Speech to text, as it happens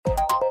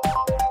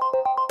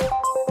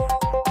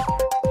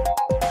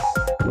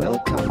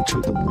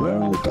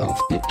world of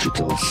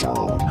digital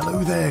sound.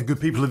 Hello there,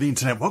 good people of the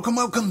internet.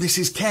 Welcome. This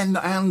is Ken,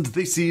 and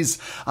this is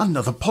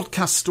another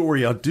podcast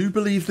story. I do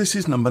believe this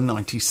is number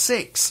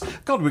 96.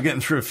 God, we're getting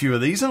through a few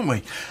of these, aren't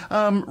we?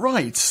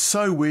 Right,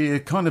 so we're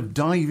kind of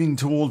diving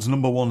towards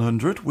number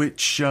 100,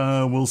 which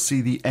will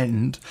see the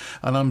end.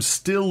 And I'm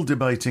still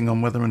debating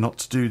on whether or not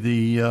to do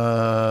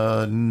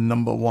the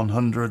number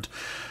 100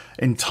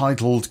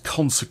 entitled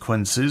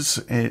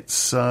Consequences.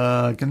 It's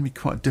going to be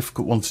quite a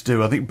difficult one to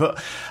do, I think, but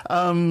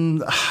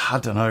I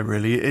don't know,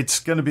 really.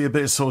 It's going to be a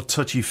bit sort of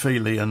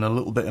touchy-feely and a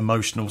little bit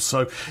emotional,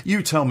 so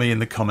you tell me in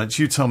the comments.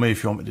 You tell me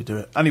if you want me to do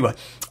it. Anyway,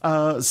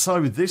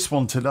 so this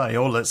one today,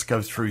 let's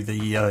go through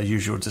the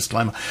usual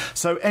disclaimer.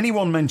 So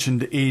anyone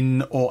mentioned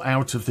in or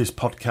out of this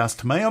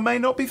podcast may or may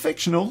not be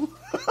fictional.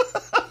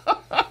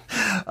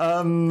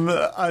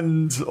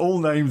 And all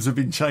names have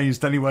been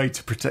changed anyway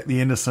to protect the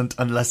innocent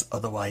unless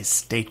otherwise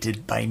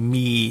stated by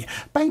me.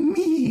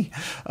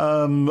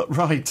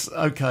 Right,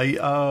 okay,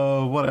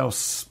 what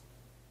else?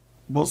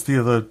 What's the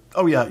other?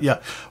 Oh,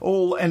 yeah.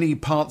 Any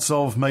parts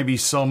of maybe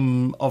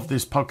some of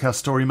this podcast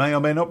story may or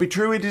may not be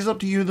true. It is up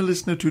to you, the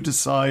listener, to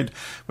decide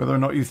whether or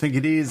not you think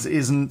it is,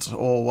 isn't,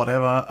 or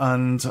whatever,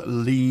 and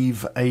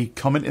leave a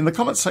comment in the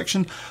comment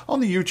section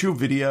on the YouTube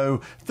video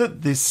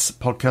that this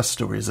podcast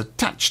story is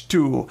attached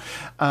to.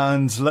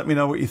 And let me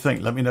know what you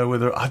think. Let me know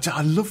whether...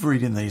 I love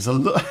reading these. I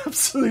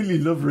absolutely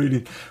love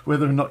reading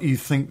whether or not you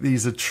think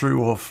these are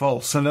true or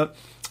false. And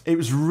it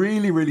was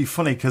really, really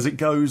funny because it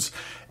goes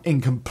in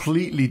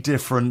completely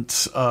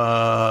different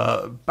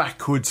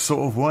backwards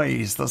sort of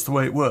ways. That's the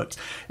way it works.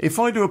 If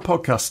I do a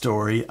podcast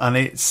story and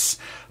it's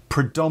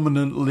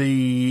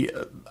predominantly,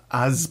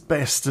 as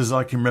best as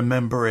I can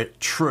remember it,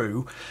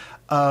 true,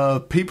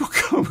 people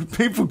come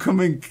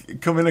in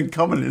and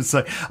comment and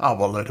say, "Oh,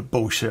 well, load of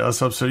bullshit.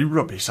 That's absolutely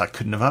rubbish. That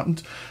couldn't have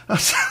happened."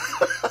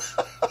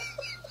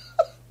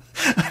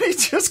 And it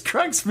just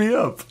cracks me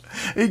up.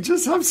 It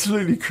just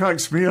absolutely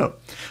cracks me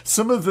up.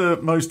 Some of the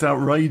most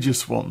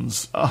outrageous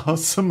ones are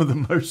some of the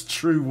most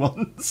true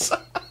ones.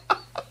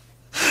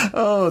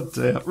 Oh,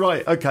 dear.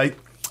 Right, okay.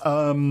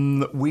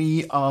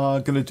 We are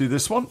going to do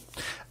this one.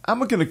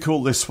 And we're going to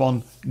call this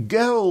one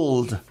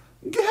Gold.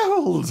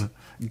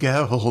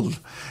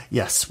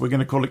 Yes, we're going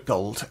to call it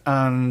Gold.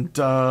 And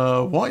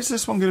what is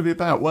this one going to be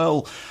about?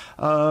 Well,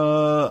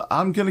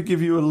 I'm going to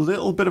give you a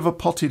little bit of a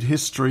potted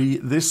history.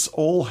 This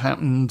all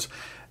happened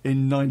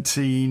in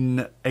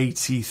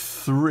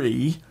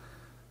 1983.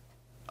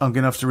 I'm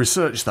going to have to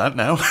research that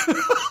now.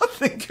 I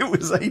think it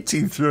was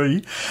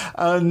 83.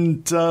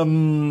 And,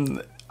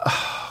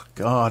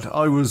 God,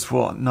 I was,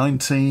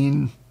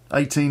 18,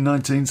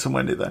 19,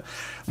 somewhere near there.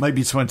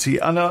 Maybe 20.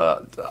 And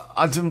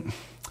I didn't...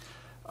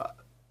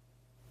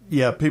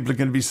 Yeah, people are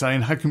going to be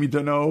saying, how come you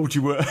don't know how old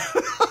you were?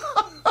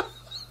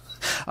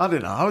 I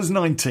don't know. I was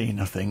 19,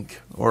 I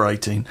think, or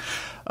 18.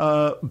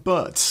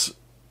 But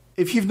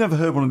if you've never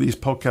heard one of these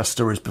podcast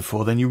stories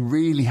before, then you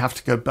really have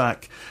to go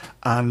back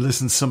and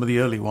listen to some of the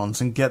early ones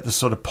and get the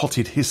sort of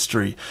potted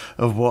history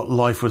of what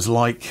life was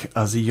like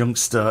as a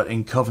youngster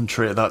in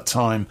Coventry at that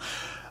time.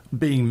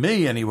 Being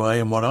me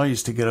anyway, and what I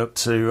used to get up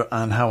to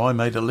and how I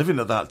made a living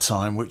at that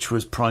time, which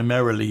was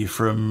primarily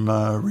from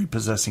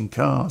repossessing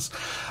cars.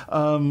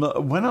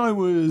 When I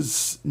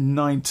was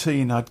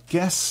 19, I'd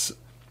guess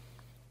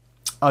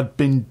I'd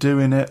been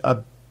doing it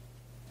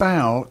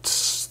about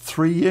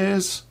 3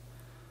 years,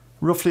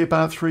 roughly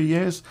about 3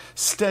 years.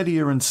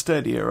 Steadier and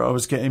steadier. I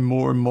was getting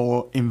more and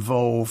more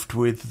involved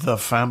with the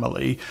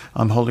family.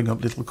 I'm holding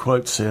up little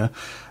quotes here.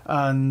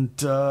 And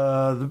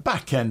the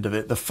back end of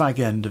it, the fag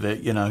end of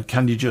it,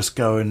 can you just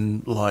go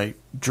and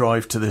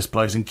drive to this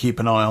place and keep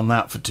an eye on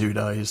that for 2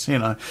 days?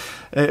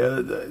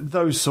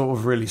 Those sort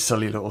of really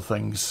silly little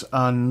things.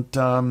 And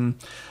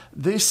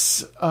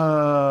this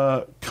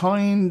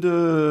kind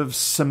of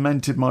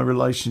cemented my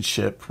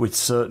relationship with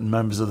certain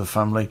members of the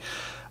family.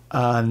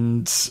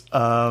 And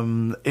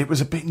it was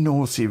a bit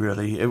naughty,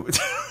 really. It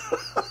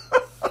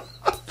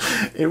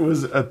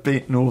was a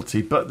bit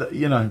naughty, but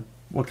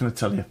what can I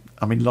tell you?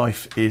 I mean,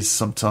 life is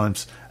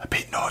sometimes a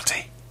bit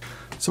naughty.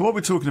 So what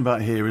we're talking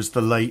about here is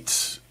the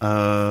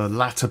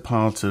latter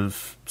part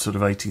of sort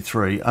of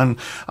 83. And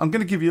I'm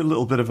going to give you a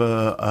little bit of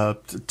a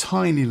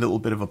tiny little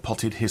bit of a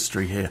potted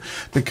history here,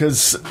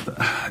 because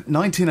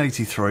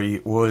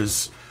 1983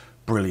 was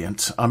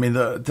brilliant. I mean,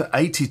 the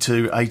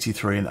 82,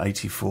 83 and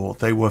 84,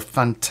 they were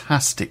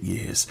fantastic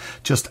years.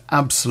 Just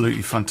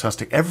absolutely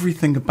fantastic.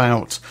 Everything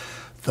about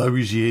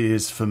those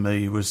years for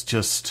me was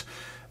just...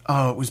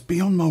 it was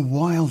beyond my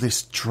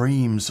wildest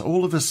dreams.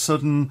 All of a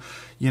sudden,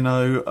 we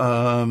were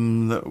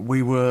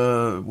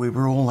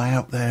all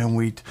out there, and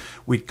we'd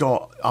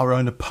got our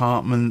own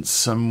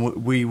apartments,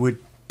 and we were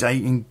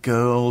dating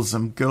girls,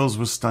 and girls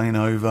were staying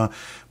over.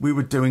 We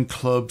were doing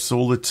clubs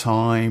all the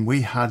time.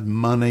 We had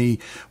money.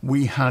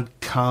 We had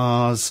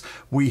cars.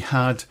 We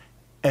had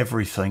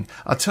everything.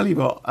 I tell you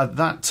what, at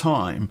that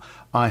time,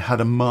 I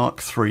had a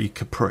Mark III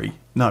Capri.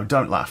 No,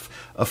 don't laugh.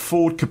 A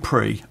Ford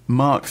Capri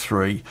Mark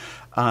III.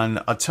 And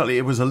I tell you,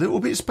 it was a little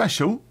bit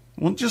special.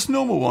 It wasn't just a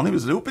normal one, it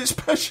was a little bit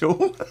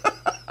special.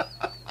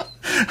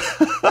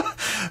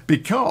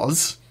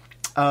 because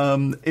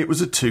it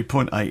was a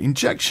 2.8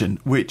 injection,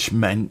 which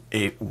meant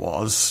it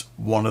was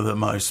one of the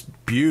most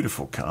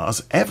beautiful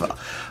cars ever.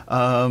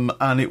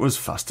 And it was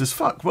fast as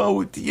fuck.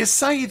 Well, you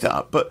say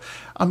that, but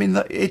I mean,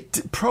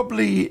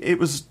 it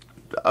was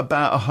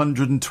about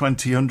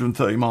 120,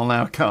 130 mile an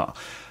hour car.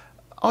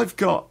 I've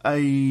got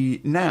a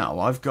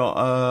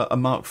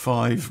Mark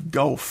V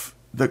Golf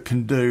that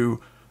can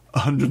do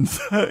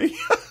 130.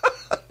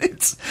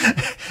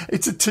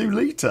 It's a 2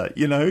 litre,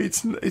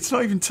 it's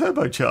not even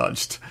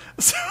turbocharged.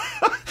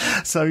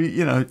 So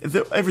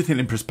everything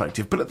in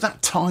perspective. But at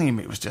that time,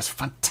 it was just a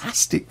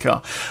fantastic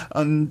car.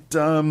 And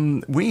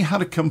we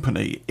had a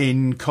company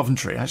in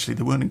Coventry. Actually,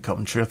 they weren't in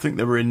Coventry. I think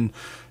they were in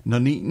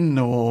Nuneaton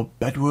or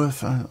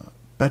Bedworth,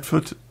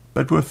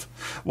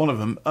 one of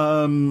them.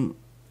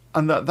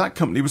 And that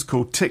company was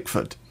called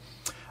Tickford.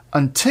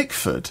 And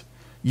Tickford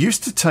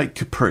used to take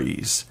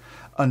Capris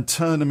and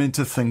turn them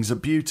into things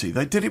of beauty.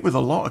 They did it with a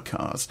lot of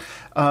cars.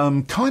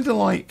 Kind of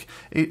like,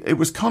 it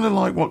was kind of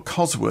like what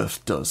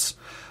Cosworth does,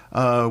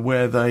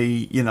 where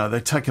they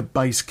take a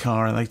base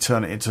car and they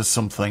turn it into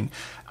something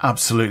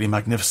absolutely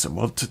magnificent.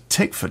 Well,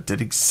 Tickford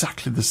did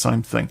exactly the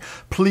same thing.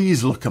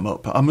 Please look them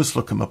up. I must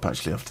look them up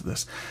actually after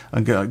this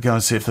and go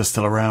and see if they're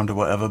still around or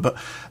whatever. But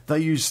they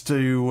used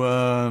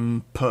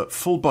to put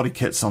full body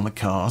kits on the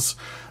cars.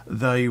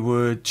 They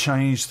would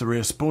change the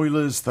rear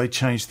spoilers. They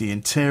changed the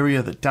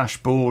interior, the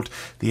dashboard.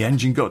 The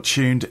engine got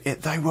tuned.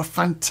 They were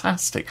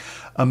fantastic.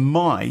 And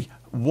my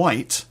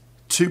white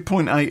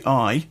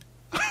 2.8i,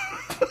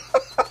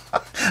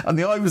 and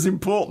the I was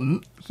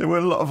important. There were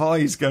a lot of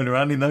I's going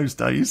around in those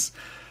days.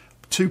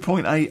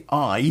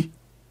 2.8i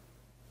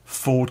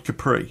Ford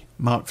Capri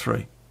Mark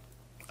III.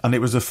 And it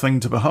was a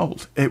thing to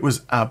behold. It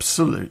was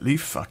absolutely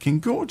fucking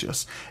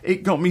gorgeous.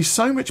 It got me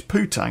so much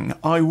putang.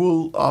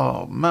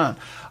 Oh man.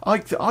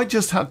 I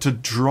just had to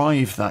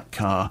drive that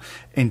car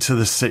into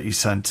the city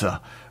centre,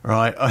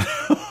 right,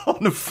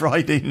 on a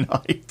Friday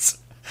night.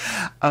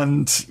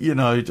 And,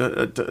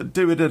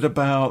 do it at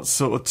about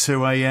sort of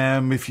 2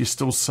 a.m. if you're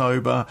still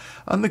sober,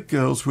 and the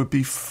girls would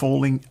be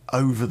falling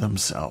over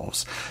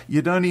themselves.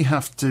 You'd only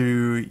have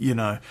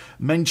to,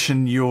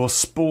 mention your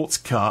sports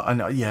car.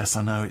 And yes,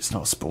 I know it's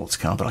not a sports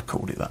car, but I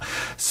called it that.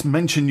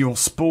 Mention your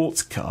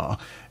sports car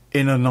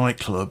in a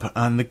nightclub,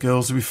 and the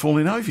girls would be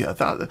falling over you.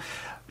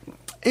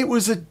 It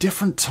was a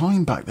different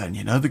time back then,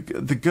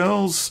 The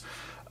girls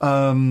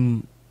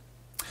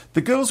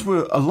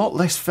were a lot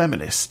less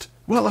feminist.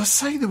 Well, I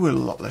say they were a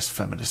lot less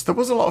feminist. There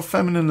was a lot of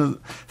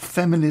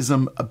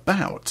feminism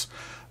about,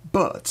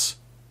 but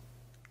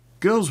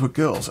girls were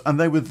girls, and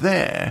they were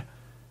there.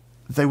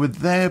 They were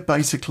there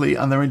basically,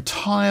 and their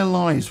entire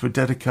lives were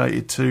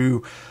dedicated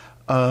to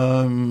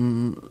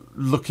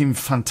looking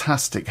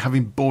fantastic,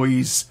 having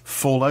boys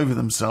fall over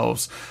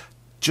themselves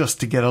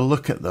just to get a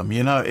look at them.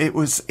 It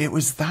was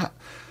that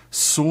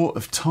sort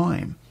of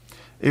time.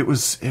 It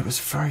was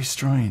very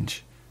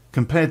strange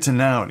compared to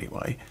now,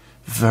 anyway.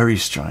 Very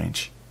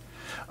strange.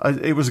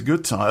 It was a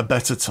good time, a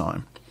better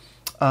time.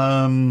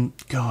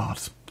 God.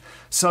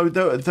 So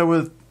there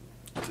were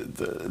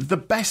the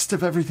best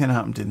of everything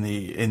happened in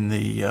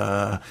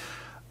the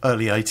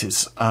early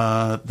 80s,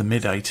 the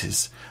mid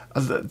 80s.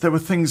 There were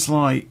things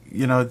like,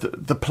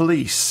 the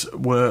Police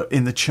were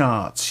in the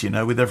charts,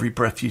 with Every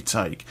Breath You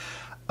Take.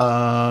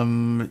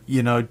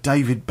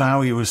 David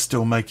Bowie was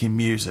still making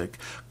music.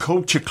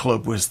 Culture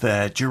Club was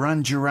there.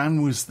 Duran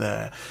Duran was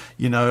there.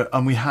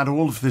 And we had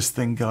all of this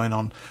thing going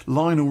on.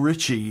 Lionel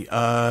Richie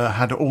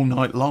had All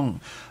Night Long.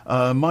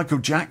 Michael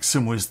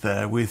Jackson was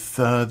there with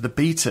the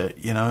Beat It,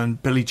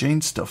 and Billie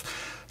Jean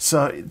stuff.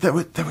 So there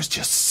was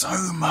just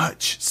so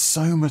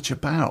much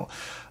about.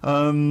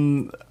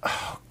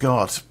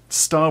 God,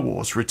 Star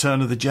Wars,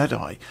 Return of the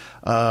Jedi,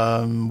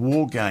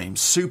 War Games,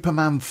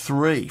 Superman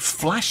 3,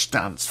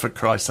 Flashdance, for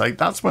Christ's sake.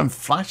 That's when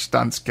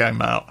Flashdance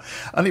came out.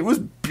 And it was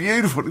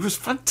beautiful. It was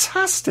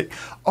fantastic.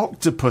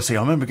 Octopussy,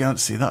 I remember going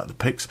to see that at the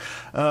Pix.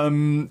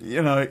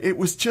 It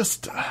was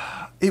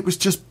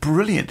just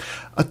brilliant.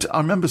 I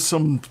remember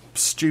some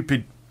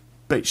stupid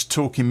bitch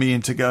talking me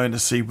into going to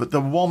see, but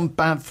the one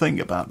bad thing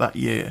about that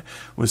year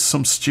was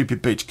some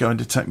stupid bitch going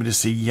to take me to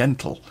see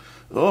Yentl.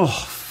 Oh,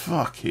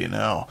 fucking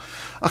hell.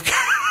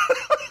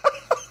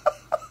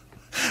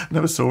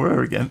 Never saw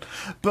her again.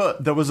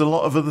 But there was a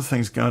lot of other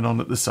things going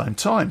on at the same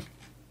time.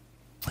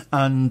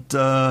 And,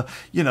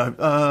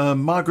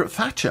 Margaret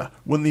Thatcher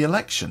won the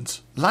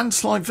elections.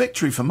 Landslide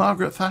victory for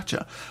Margaret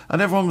Thatcher.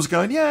 And everyone was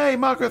going, yay,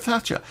 Margaret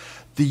Thatcher.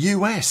 The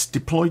US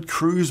deployed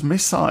cruise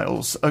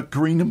missiles at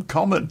Greenham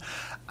Common.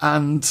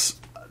 And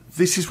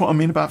this is what I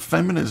mean about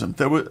feminism.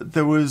 There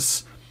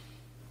was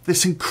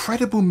this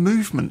incredible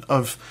movement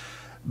of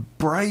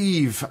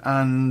brave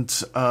and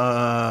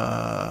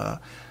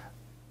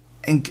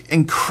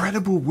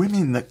incredible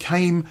women that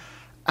came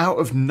out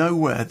of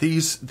nowhere.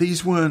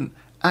 These weren't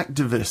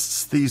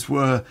activists. These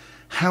were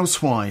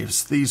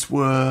housewives. These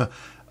were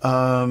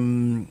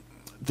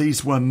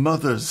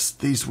mothers.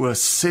 These were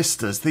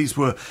sisters. These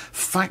were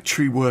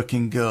factory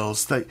working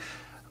girls.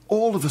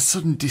 all of a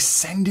sudden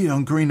descended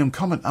on Greenham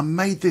Common and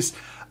made this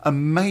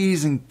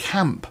amazing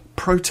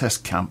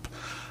protest camp,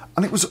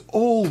 and it was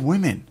all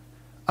women.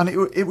 And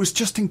it was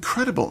just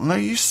incredible. Now,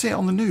 you see it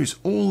on the news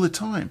all the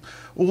time,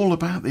 all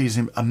about these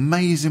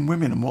amazing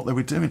women and what they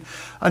were doing.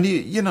 And,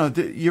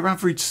 your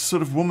average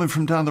sort of woman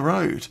from down the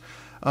road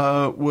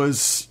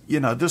was,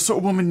 the sort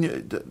of woman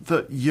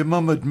that your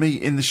mum would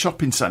meet in the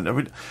shopping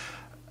centre.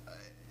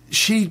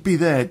 She'd be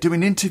there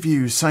doing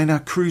interviews saying our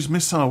cruise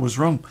missile was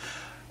wrong.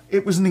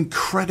 It was an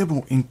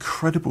incredible,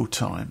 incredible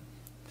time.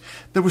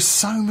 There was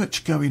so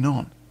much going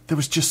on. There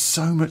was just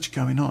so much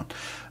going on.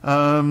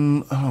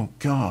 Oh,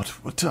 God.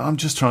 I'm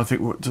just trying to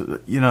think,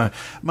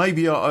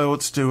 maybe I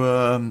ought to do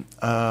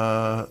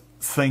a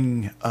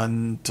thing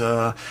and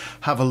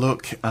have a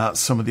look at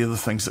some of the other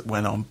things that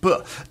went on.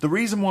 But the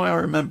reason why I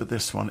remember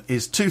this one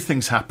is two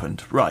things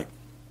happened, right?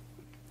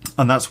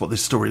 And that's what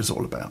this story is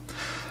all about.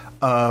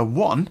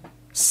 One,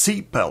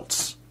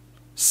 seatbelts.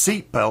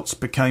 Seatbelts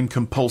became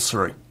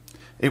compulsory.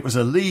 It was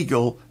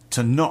illegal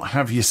to not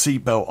have your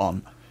seatbelt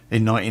on.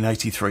 In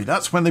 1983.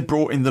 That's when they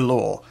brought in the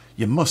law.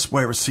 You must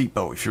wear a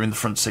seatbelt if you're in the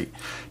front seat.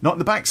 Not in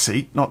the back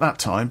seat, not that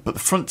time, but the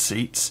front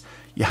seats,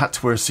 you had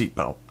to wear a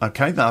seatbelt.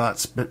 Okay, now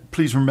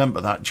please remember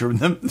that during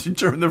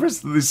the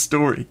rest of this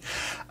story.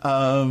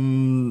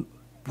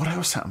 What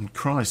else happened?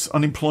 Christ,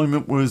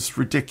 unemployment was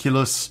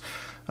ridiculous.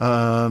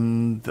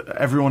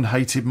 Everyone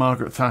hated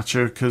Margaret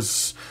Thatcher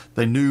because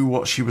they knew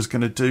what she was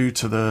going to do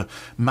to the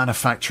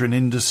manufacturing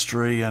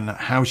industry, and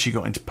how she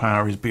got into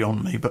power is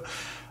beyond me. But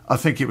I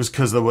think it was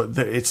because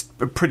it's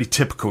pretty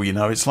typical,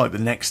 it's like the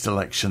next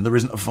election. There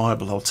isn't a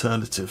viable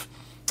alternative.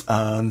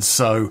 And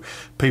so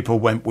people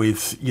went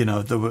with,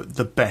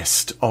 the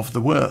best of the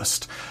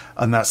worst.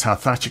 And that's how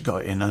Thatcher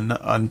got in.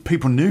 And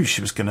people knew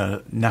she was going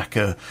to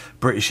knacker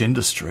British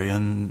industry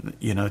and,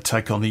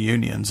 take on the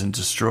unions and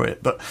destroy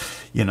it. But,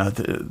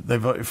 they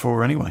voted for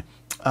her anyway.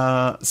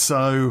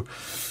 So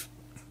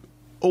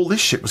all this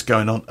shit was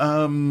going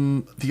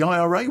on. The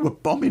IRA were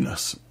bombing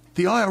us.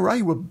 The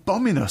IRA were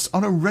bombing us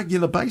on a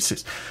regular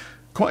basis.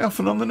 Quite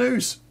often on the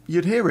news,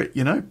 you'd hear it,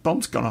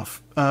 bombs gone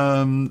off.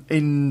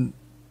 In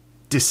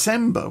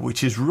December,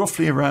 which is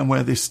roughly around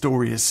where this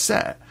story is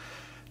set,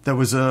 there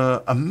was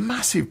a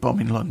massive bomb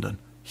in London.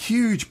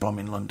 Huge bomb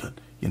in London,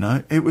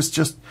 It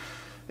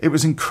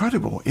was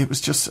incredible. It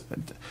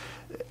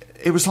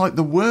was like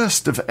the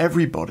worst of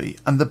everybody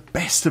and the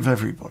best of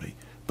everybody,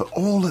 but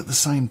all at the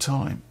same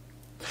time.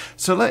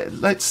 So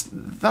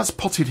that's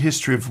potted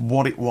history of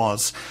what it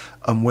was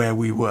and where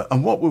we were.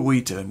 And what were we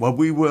doing? Well,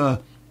 we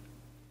were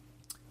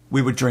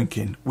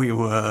drinking. We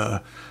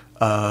were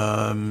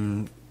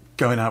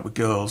going out with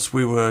girls.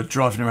 We were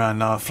driving around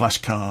in our flash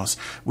cars.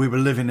 We were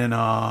living in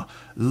our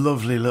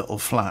lovely little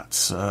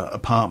flats,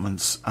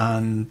 apartments.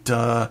 And,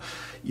 I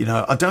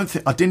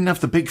didn't have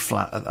the big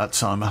flat at that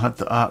time. I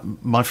had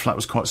my flat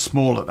was quite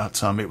small at that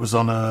time. It was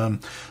on a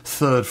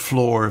third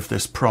floor of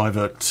this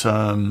private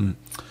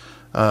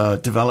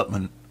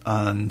development,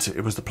 and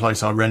it was the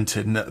place I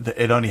rented, and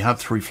it only had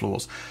 3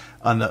 floors,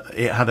 and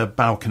it had a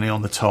balcony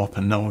on the top,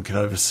 and no one could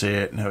oversee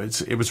it.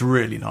 It was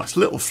really nice,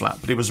 little flat,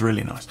 but it was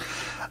really nice.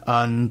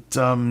 And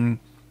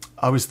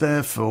I was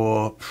there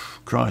for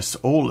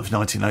all of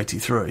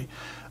 1983,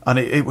 and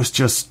it was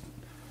just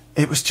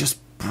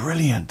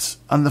brilliant.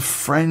 And the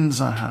friends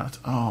I had,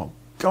 oh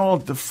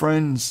God, the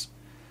friends,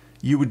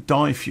 you would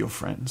die for your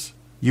friends.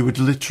 You would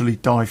literally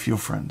die for your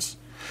friends.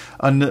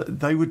 And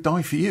they would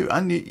die for you.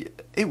 And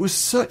it was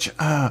such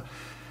an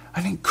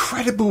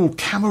incredible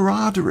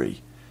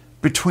camaraderie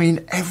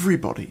between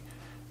everybody.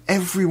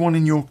 Everyone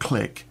in your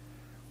clique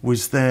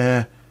was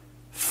there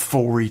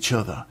for each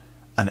other.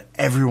 And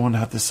everyone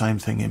had the same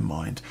thing in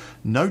mind.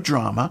 No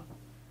drama.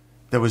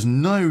 There was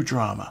no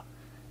drama.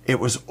 It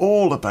was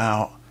all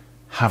about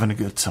having a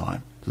good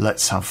time.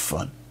 Let's have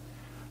fun.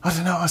 I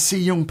don't know, I see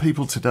young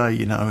people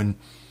today, and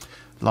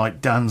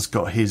like Dan's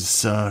got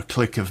his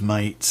clique of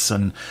mates,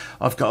 and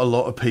I've got a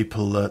lot of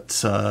people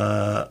that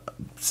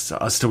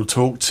I still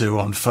talk to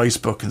on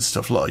Facebook and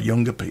stuff, a lot of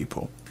younger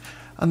people.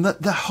 And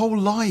that their whole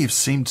lives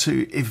seem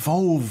to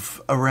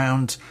evolve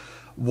around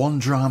one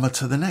drama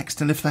to the next.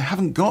 And if they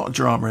haven't got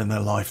drama in their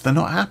life, they're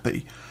not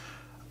happy.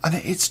 And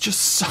it's just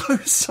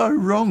so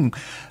wrong.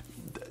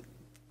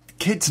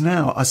 Kids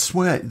now, I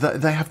swear,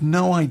 they have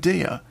no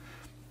idea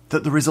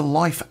that there is a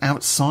life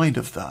outside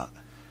of that.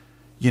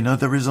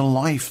 There is a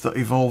life that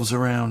evolves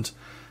around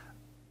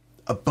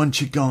a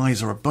bunch of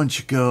guys or a bunch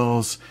of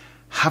girls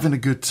having a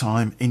good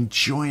time,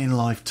 enjoying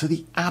life to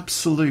the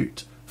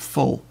absolute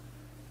full,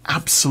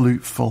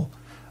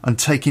 and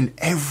taking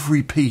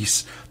every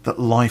piece that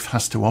life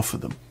has to offer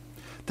them.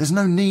 There's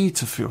no need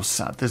to feel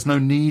sad. There's no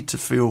need to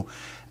feel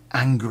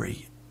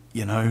angry,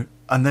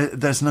 and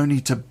there's no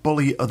need to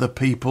bully other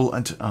people.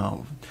 And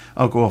I'll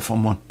go off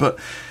on one. But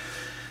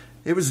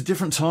it was a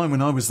different time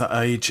when I was that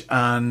age,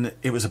 and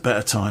it was a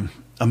better time.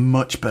 A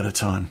much better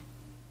time.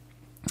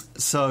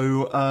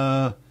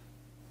 So,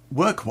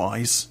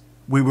 work-wise,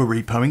 we were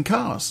repoing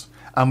cars,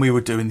 and we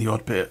were doing the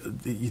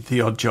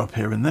odd job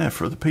here and there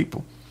for other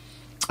people.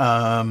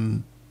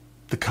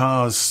 the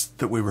cars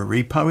that we were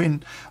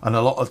repoing,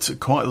 and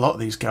quite a lot of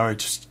these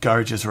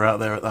garages are out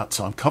there at that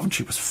time.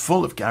 Coventry was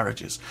full of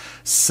garages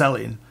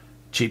selling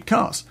cheap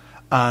cars,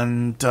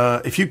 and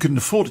if you couldn't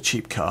afford a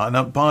cheap car,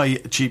 and by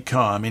a cheap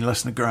car I mean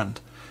less than £1,000,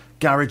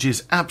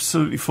 garages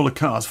absolutely full of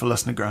cars for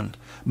less than £1,000,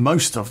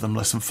 most of them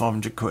less than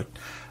 £500.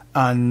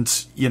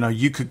 And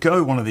you could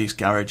go one of these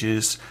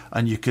garages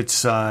and you could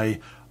say,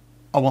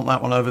 I want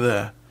that one over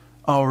there.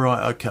 Oh,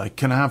 right, okay.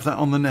 Can I have that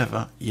on the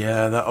Never?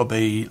 Yeah, that'll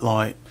be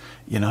like,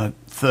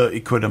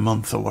 £30 a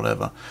month or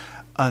whatever.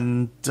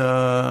 And,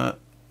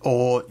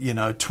 or,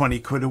 20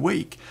 quid a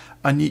week.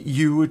 And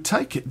you would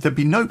take it. There'd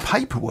be no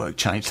paperwork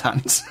changed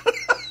hands.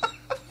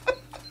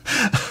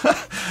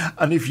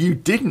 And if you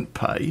didn't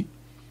pay,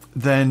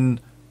 then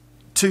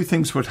two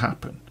things would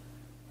happen.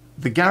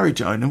 The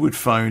garage owner would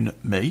phone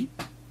me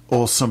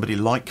or somebody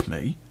like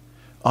me.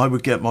 I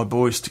would get my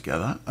boys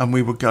together and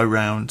we would go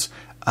round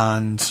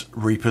and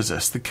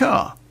repossess the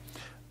car.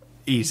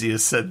 Easier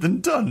said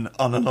than done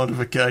on a lot of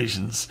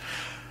occasions.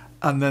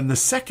 And then the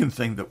second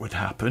thing that would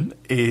happen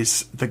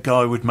is the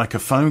guy would make a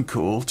phone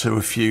call to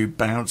a few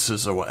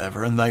bouncers or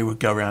whatever, and they would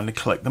go around and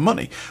collect the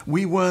money.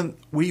 We weren't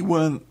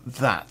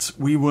that.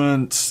 We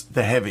weren't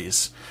the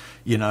heavies.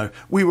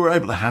 We were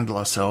able to handle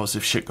ourselves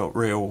if shit got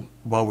real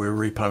while we were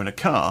repoing a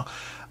car.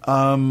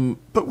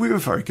 But we were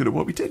very good at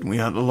what we did, and we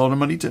earned a lot of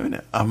money doing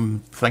it.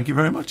 Thank you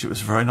very much. It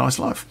was a very nice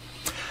life.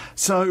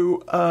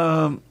 So,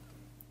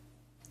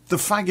 the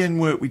fag-in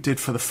work we did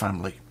for the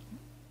family,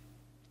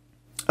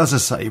 as I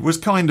say, was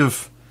kind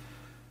of,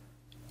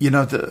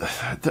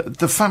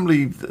 the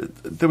family,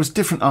 there was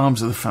different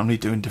arms of the family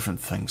doing different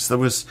things. There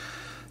was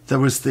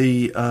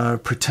the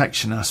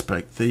protection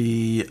aspect,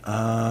 the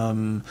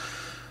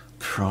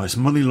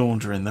money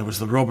laundering, there was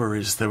the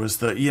robberies, there was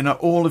the,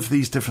 all of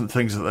these different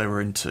things that they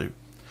were into.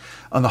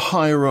 And the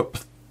higher up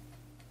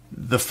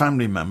the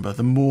family member,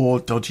 the more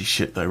dodgy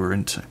shit they were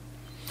into.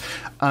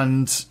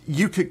 And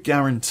you could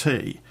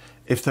guarantee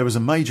if there was a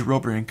major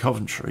robbery in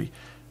Coventry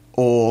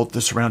or the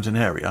surrounding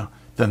area,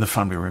 then the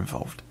family were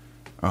involved.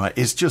 All right,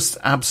 it's just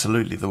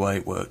absolutely the way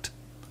it worked.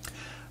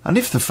 And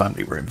if the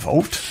family were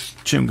involved,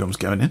 chewing gum's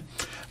going in,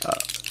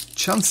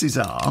 chances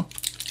are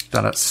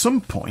that at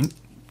some point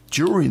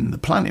during the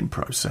planning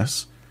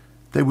process,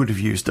 they would have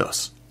used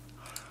us.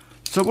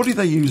 So what do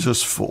they use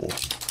us for?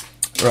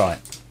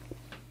 Right,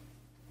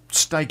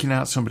 staking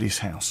out somebody's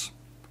house.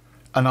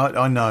 And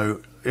I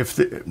know if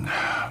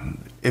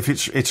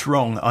it's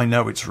wrong, I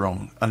know it's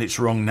wrong, and it's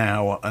wrong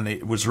now, and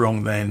it was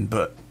wrong then,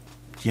 but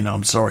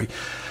I'm sorry.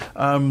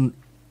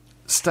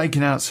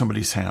 Staking out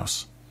somebody's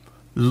house,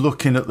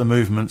 looking at the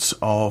movements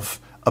of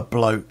a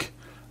bloke,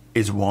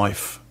 his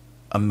wife,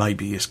 and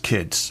maybe his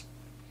kids,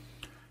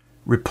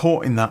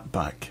 reporting that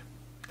back.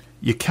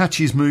 You catch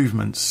his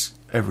movements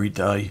every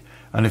day,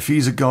 and if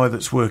he's a guy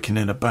that's working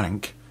in a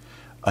bank,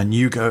 and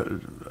you go,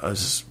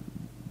 as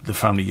the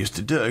family used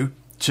to do,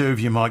 two of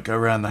you might go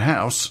around the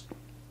house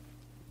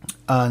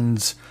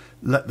and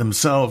let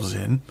themselves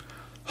in,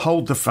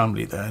 hold the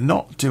family there,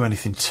 not do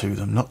anything to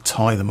them, not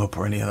tie them up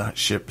or any of that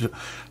shit,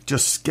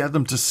 just get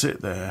them to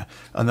sit there.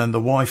 And then the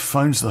wife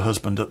phones the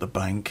husband at the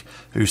bank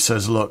who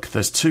says, look,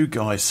 there's two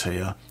guys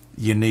here,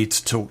 you need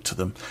to talk to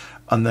them.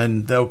 And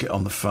then they'll get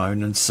on the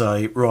phone and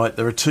say, right,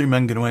 there are two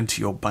men going to enter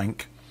your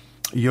bank,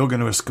 you're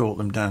going to escort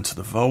them down to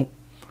the vault,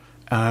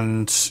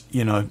 and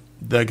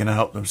they're going to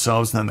help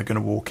themselves, and then they're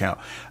going to walk out.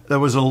 There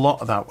was a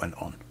lot of that went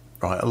on,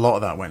 right? A lot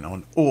of that went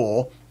on.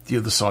 Or the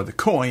other side of the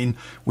coin,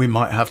 we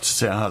might have to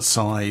sit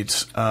outside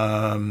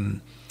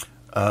in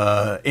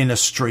a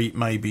street,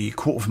 maybe a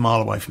quarter of a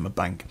mile away from a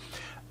bank,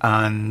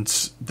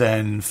 and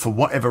then for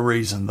whatever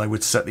reason they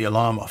would set the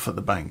alarm off at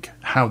the bank.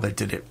 How they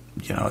did it,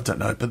 I don't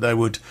know, but they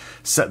would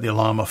set the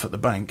alarm off at the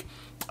bank,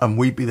 and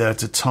we'd be there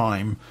to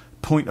time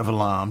point of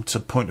alarm to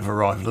point of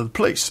arrival of the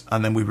police,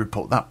 and then we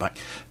report that back.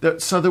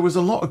 So there was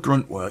a lot of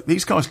grunt work.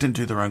 These guys didn't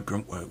do their own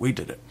grunt work, we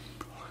did it.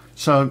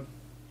 So,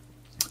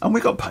 and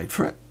we got paid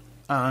for it,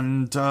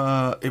 and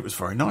it was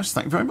very nice,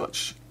 thank you very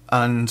much,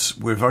 and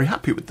we're very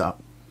happy with that.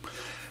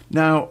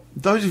 Now,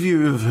 those of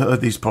you who have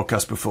heard these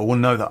podcasts before will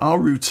know that our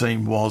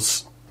routine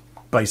was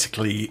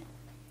basically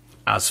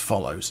as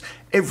follows.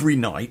 Every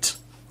night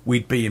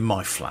we'd be in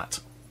my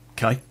flat,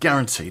 okay,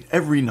 guaranteed,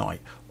 every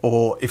night.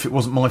 Or if it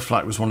wasn't my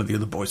flat, it was one of the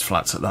other boys'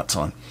 flats at that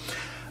time.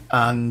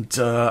 And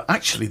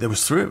actually, there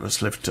was three of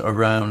us lived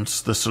around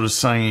the sort of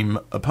same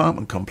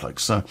apartment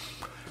complex. So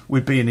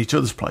we'd be in each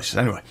other's places.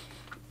 Anyway,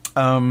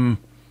 on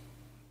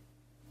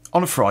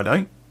a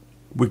Friday,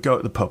 we'd go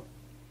to the pub.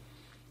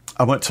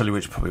 I won't tell you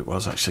which pub it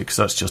was, actually, because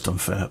that's just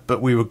unfair.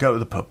 But we would go to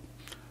the pub.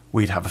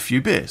 We'd have a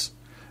few beers.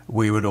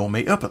 We would all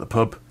meet up at the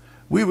pub.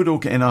 We would all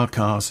get in our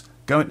cars,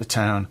 go into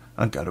town,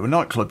 and go to a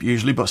nightclub,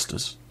 usually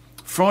Buster's.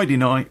 Friday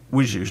night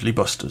was usually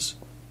Buster's.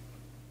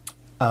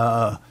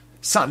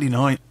 Saturday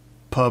night,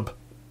 pub,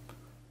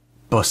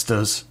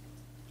 Buster's,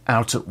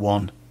 out at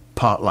 1,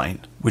 Park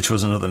Lane, which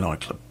was another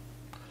nightclub.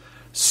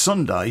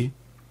 Sunday,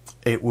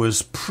 it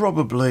was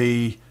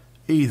probably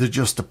either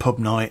just a pub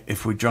night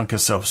if we drank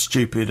ourselves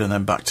stupid and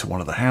then back to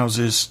one of the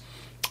houses.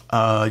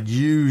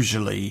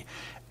 Usually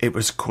it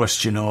was a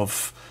question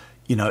of,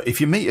 if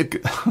you meet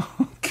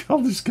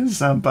God, this is going to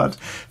sound bad.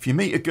 If you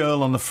meet a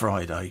girl on the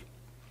Friday,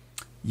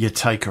 you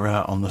take her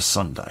out on the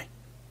Sunday.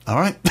 All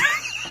right?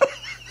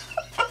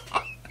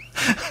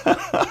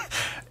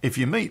 If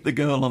you meet the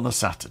girl on the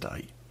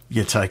Saturday,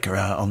 you take her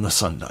out on the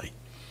Sunday.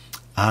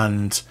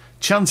 And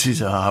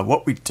chances are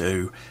what we'd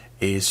do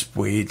is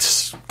we'd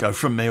go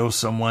for a meal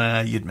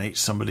somewhere, you'd meet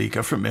somebody,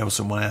 go for a meal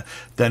somewhere,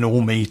 then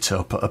all meet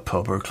up at a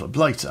pub or a club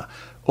later.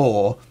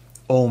 Or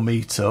all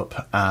meet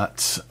up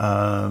at,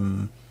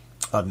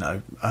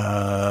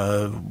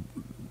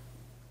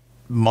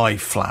 my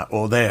flat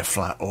or their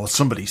flat or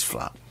somebody's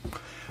flat.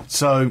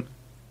 So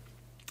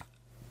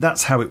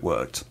that's how it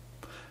worked.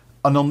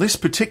 And on this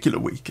particular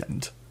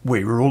weekend,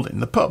 we were all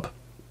in the pub.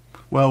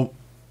 Well,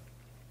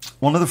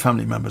 one of the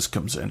family members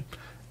comes in.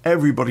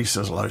 Everybody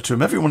says hello to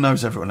him. Everyone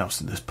knows everyone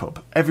else in this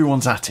pub.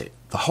 Everyone's at it.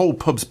 The whole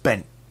pub's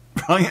bent,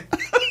 right?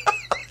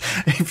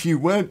 If you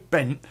weren't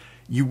bent,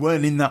 you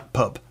weren't in that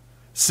pub.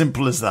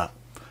 Simple as that.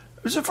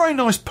 It was a very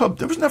nice pub.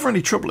 There was never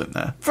any trouble in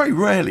there. Very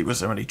rarely was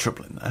there any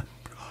trouble in there.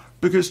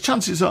 Because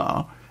chances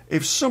are,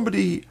 if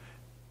somebody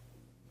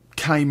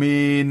came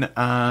in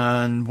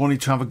and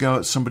wanted to have a go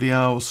at somebody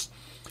else,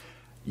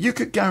 you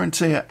could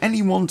guarantee at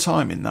any one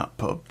time in that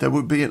pub there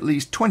would be at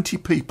least 20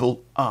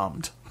 people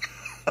armed.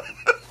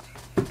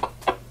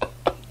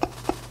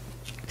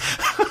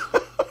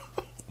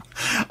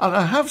 And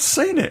I have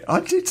seen it. I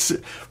did see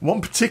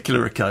one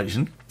particular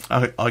occasion.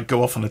 I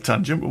go off on a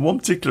tangent, but one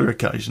particular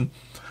occasion,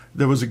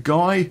 there was a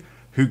guy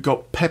who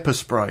got pepper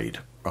sprayed.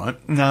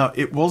 Right now,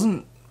 it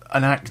wasn't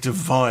an act of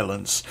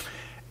violence.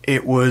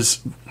 It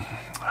was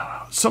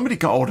somebody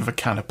got hold of a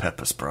can of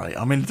pepper spray.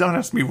 I mean, don't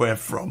ask me where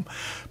from,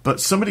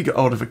 but somebody got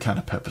hold of a can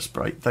of pepper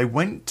spray. They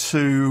went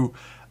to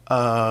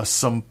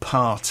some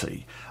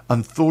party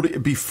and thought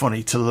it'd be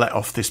funny to let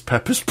off this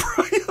pepper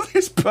spray at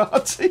this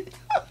party.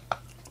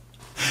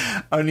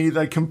 Only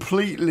they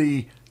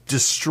completely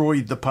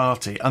destroyed the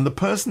party, and the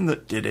person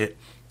that did it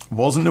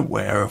wasn't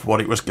aware of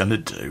what it was going to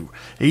do.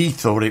 He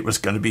thought it was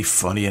going to be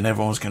funny and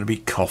everyone was going to be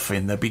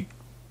coughing. There'd be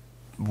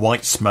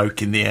white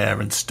smoke in the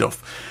air and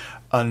stuff.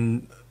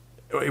 And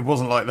it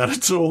wasn't like that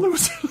at all. There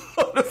was a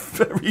lot of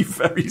very,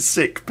 very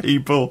sick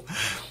people.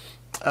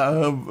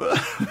 A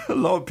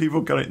lot of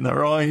people got it in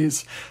their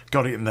eyes,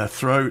 got it in their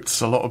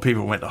throats. A lot of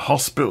people went to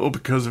hospital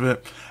because of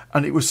it.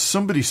 And it was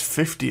somebody's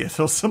 50th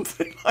or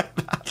something like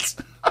that.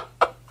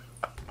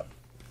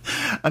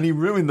 And he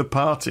ruined the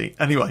party.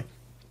 Anyway,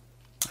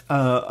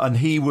 and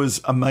he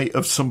was a mate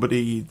of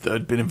somebody that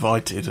had been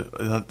invited.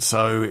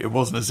 So it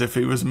wasn't as if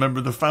he was a member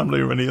of the family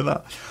or any of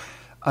that.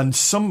 And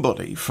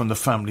somebody from the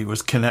family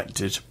was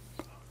connected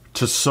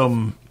to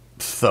some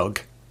thug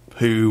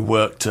who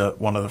worked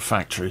at one of the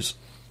factories.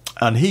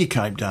 And he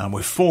came down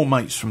with 4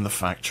 mates from the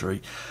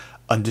factory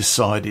and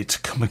decided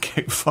to come and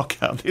kick the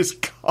fuck out of this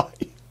guy.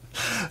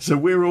 So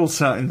we're all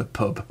sat in the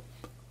pub.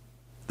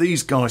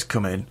 These guys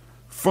come in,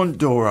 front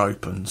door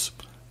opens,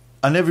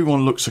 and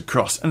everyone looks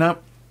across. And now,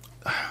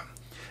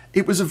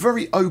 it was a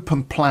very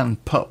open plan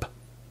pub,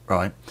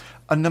 right?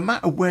 And no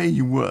matter where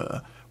you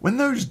were, when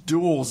those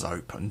doors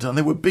opened, and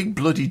they were big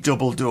bloody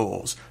double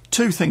doors,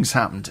 2 things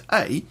happened.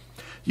 A,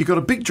 you got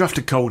a big draft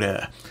of cold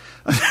air.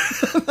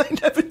 They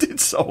never did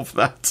solve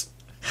that.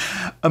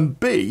 And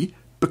B,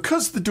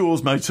 because the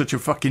doors made such a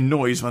fucking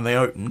noise when they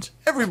opened,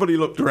 everybody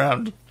looked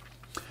around.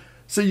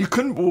 So you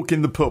couldn't walk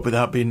in the pub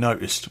without being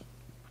noticed.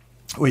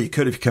 Well, you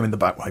could if you come in the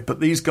back way, but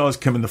these guys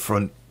come in the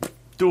front,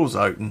 doors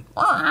open,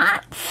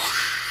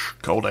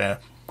 cold air.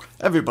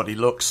 Everybody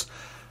looks.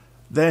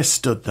 They're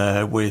stood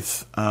there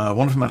with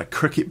one of them had a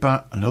cricket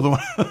bat, another one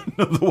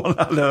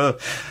had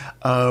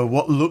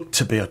what looked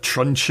to be a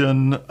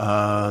truncheon.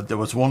 There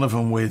was one of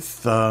them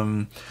with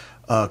kind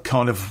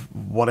of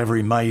whatever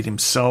he made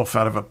himself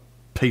out of a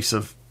piece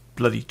of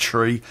bloody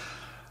tree.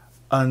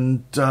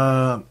 And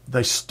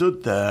they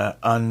stood there,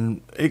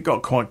 and it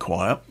got quite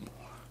quiet.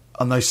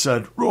 And they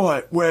said,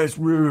 "Right, where's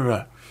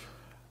Rura?"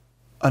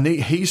 And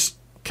he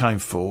came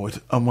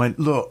forward and went,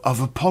 "Look, I've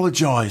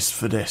apologised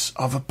for this.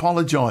 I've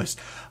apologised.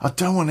 I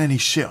don't want any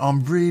shit.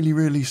 I'm really,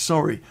 really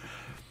sorry."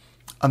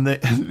 And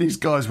these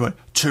guys went,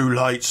 "Too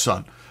late,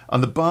 son."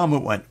 And the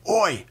barman went,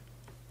 "Oi,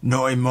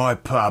 not in my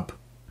pub."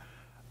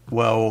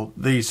 Well,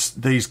 these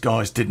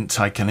guys didn't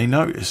take any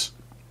notice.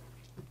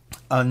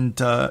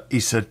 And he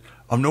said,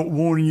 "I'm not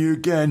warning you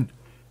again.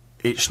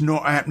 It's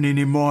not happening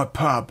in my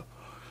pub."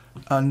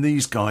 And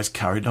these guys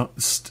carried on,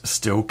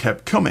 still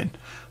kept coming.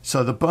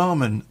 So the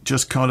barman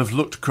just kind of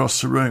looked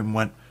across the room and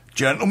went,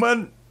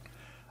 "Gentlemen,"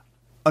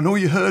 and all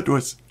you heard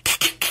was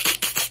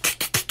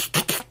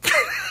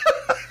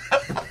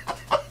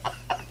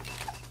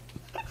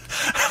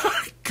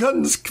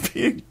guns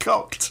being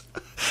cocked.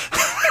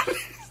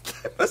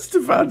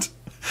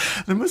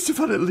 They must have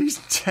had at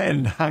least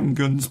 10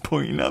 handguns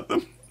pointing at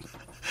them.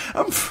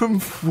 And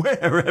from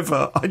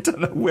wherever, I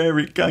don't know where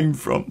it came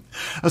from,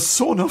 a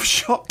sawn-off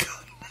shotgun.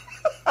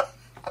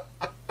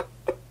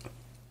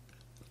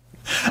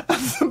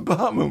 And the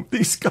barman,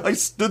 these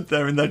guys stood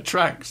there in their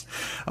tracks,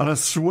 and I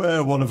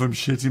swear one of them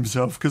shit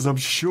himself because I'm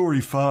sure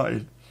he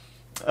farted.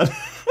 And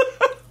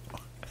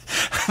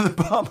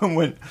the barman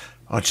went,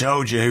 I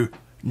told you,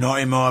 not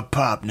in my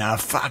pub, now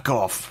fuck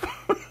off.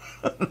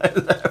 And they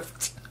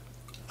left.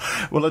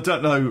 Well, I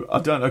don't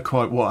know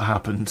quite what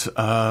happened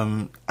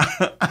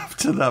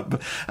after that.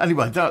 But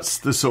anyway, that's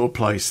the sort of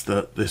place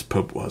that this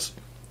pub was.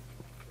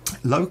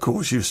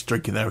 Locals used to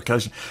drink there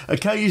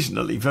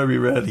occasionally, very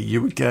rarely,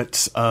 you would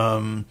get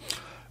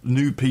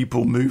new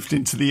people moved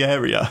into the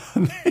area.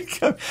 And they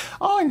go,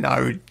 I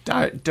know,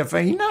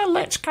 Davina,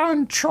 let's go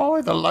and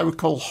try the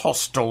local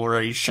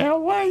hostelry, shall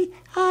we?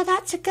 Oh,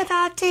 that's a good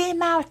idea,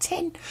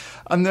 Martin.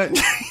 And then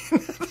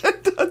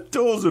the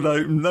doors would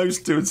open, those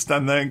two would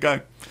stand there and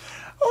go,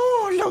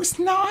 oh, looks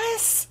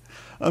nice.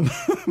 And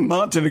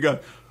Martin would go,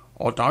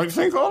 I don't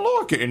think I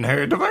like it in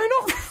here,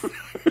 Davina.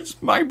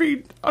 It's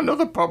maybe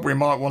another pub we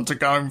might want to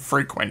go and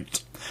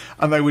frequent.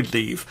 And they would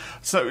leave.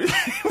 So it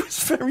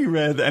was very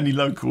rare that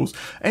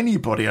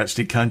anybody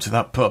actually came to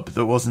that pub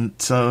that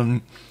wasn't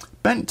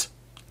bent.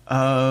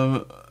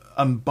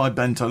 And by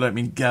bent, I don't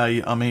mean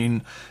gay, I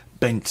mean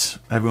bent.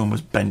 Everyone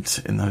was bent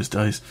in those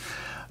days.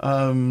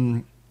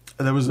 There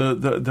was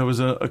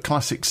a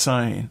classic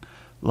saying,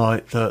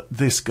 like that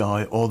this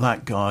guy or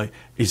that guy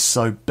is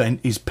so bent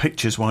his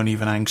pictures won't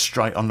even hang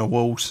straight on the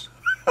walls.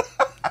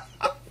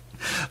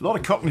 A lot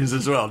of cockneys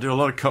as well. Do a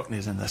lot of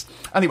cockneys in this.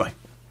 Anyway,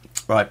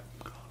 right.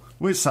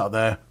 We're sat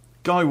there.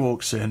 Guy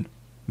walks in.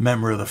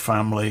 Member of the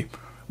family.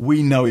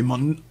 We know him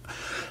on...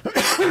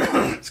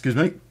 excuse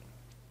me.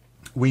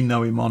 We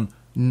know him on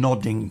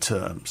nodding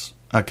terms.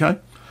 Okay?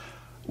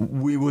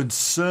 We would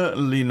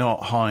certainly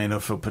not high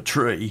enough up a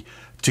tree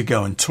to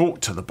go and talk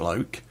to the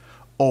bloke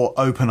or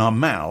open our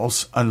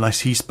mouths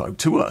unless he spoke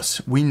to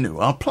us. We knew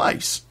our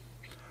place.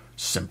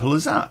 Simple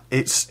as that.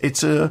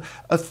 It's a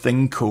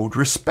thing called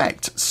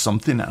respect.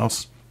 Something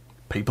else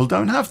people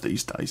don't have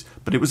these days.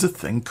 But it was a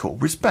thing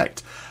called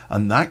respect.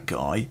 And that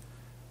guy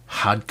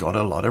had got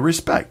a lot of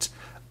respect.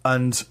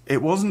 And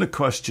it wasn't a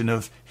question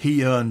of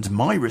he earned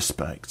my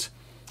respect.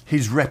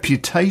 His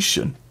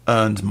reputation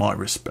earned my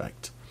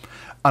respect.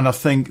 And I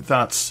think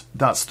that's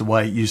the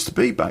way it used to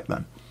be back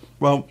then.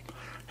 Well,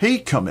 he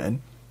come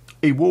in,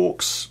 he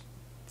walks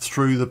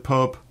through the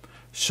pub,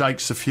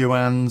 shakes a few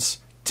hands,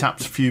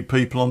 taps a few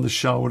people on the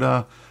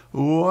shoulder.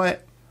 Oi,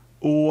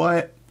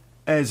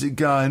 how's it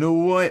going?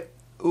 Oi.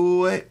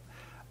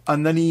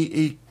 And then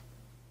he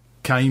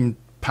came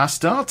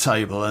past our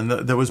table, and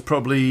there was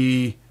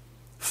probably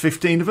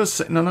 15 of us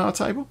sitting on our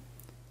table.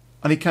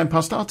 And he came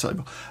past our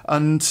table,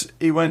 and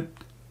he went,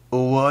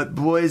 all right,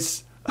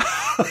 boys.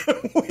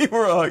 We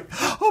were like,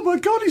 oh my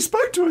God, he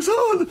spoke to us.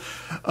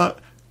 Oh,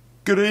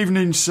 good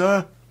evening,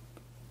 sir.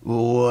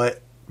 All right,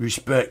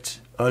 respect.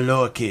 I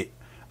like it.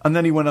 And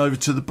then he went over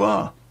to the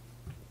bar.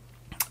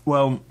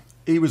 Well,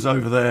 he was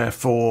over there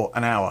for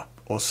an hour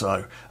or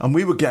so, and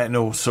we were getting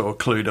all sort of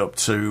clued up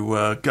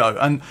to go.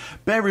 And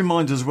bear in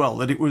mind as well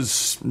that it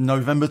was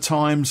November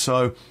time,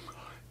 so,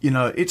 you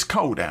know, it's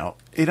cold out.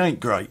 It ain't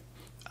great.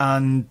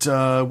 And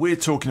we're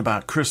talking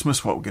about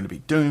Christmas, what we're going to be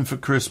doing for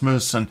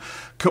Christmas. And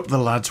a couple of the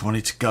lads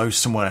wanted to go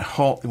somewhere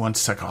hot. They wanted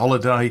to take a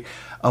holiday.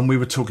 And we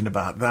were talking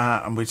about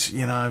that and, which,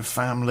 you know,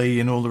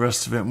 family and all the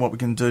rest of it and what we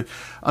can do.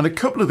 And a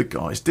couple of the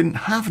guys didn't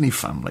have any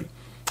family,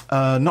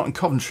 not in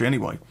Coventry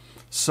anyway.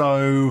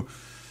 So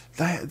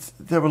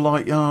they were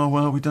like, oh,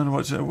 well, we don't know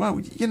what to do. Well,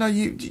 you know,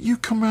 you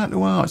come round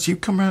to ours. You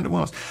come round to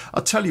ours.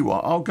 I'll tell you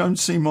what, I'll go and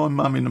see my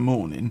mum in the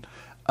morning.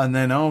 And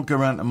then I'll go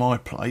round to my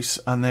place,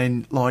 and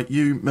then like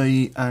you,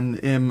 me, and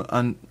him,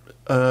 and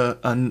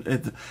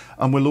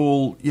we'll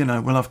all, you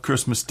know, we'll have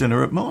Christmas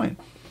dinner at mine.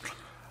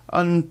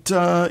 And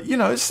you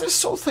know, it's this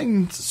sort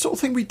of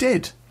thing we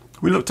did.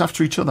 We looked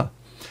after each other.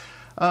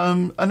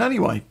 And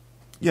anyway,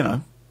 you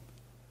know,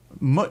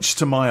 much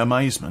to my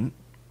amazement,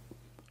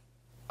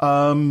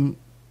 I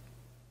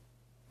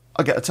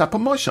get a tap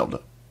on my shoulder.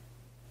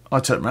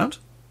 I turn round,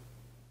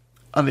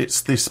 and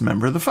it's this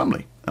member of the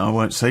family. I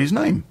won't say his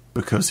name,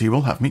 because he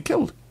will have me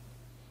killed.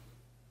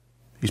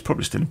 He's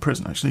probably still in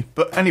prison, actually.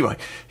 But anyway,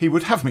 he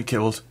would have me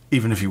killed,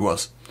 even if he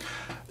was.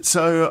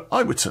 So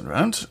I would turn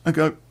around and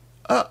go,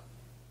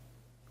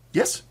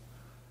 yes?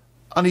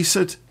 And he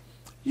said,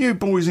 you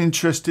boys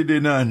interested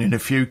in earning a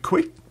few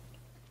quid?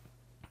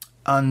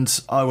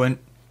 And I went,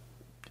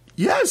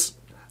 yes,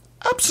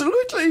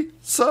 absolutely,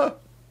 sir.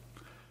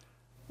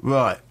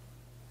 Right.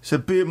 So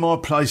be at my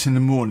place in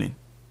the morning.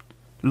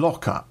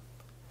 Lock up.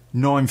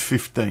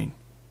 9:15.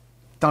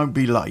 Don't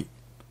be late.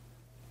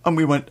 And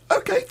we went,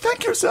 okay,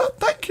 thank you, sir,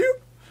 thank you.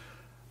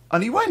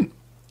 And he went.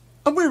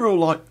 And we were all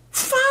like,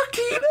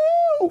 fucking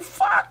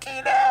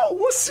hell,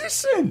 what's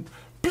this then?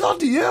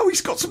 Bloody hell, he's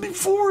got something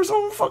for us.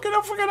 Oh, fucking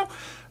hell.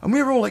 And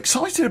we were all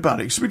excited about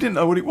it because we didn't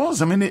know what it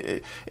was. I mean,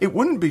 it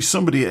wouldn't be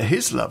somebody at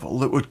his level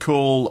that would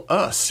call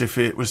us if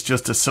it was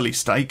just a silly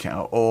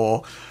stakeout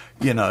or,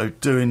 you know,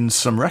 doing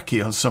some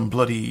recce on some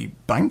bloody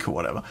bank or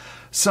whatever.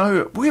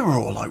 So we were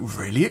all like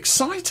really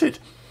excited.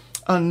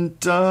 And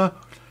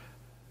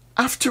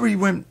after he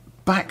went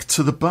back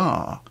to the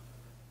bar,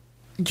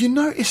 you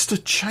noticed a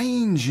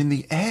change in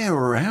the air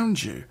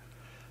around you.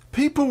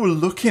 People were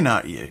looking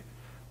at you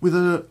with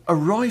a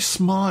wry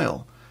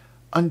smile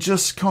and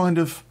just kind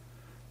of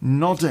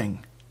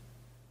nodding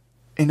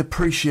in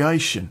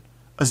appreciation,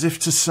 as if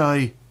to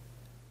say,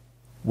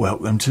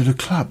 welcome to the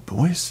club,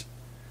 boys.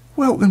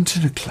 Welcome to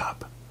the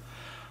club.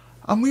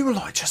 And we were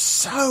like just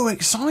so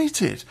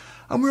excited.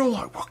 And we were all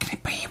like, what can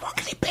it be? What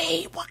can it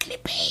be? What can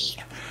it be?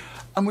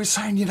 And we're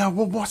saying, you know,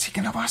 well, what's he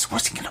going to ask?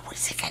 What's he going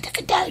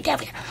to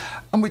do?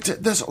 And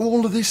there's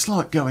all of this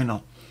like going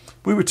on.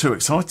 We were too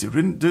excited.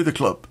 We didn't do the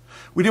club.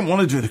 We didn't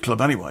want to do the club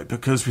anyway,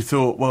 because we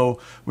thought, well,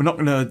 we're not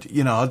going to,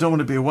 you know, I don't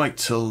want to be awake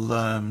till,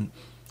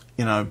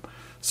 you know,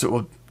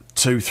 sort of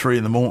 2, 3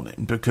 in the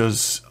morning,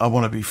 because I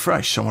want to be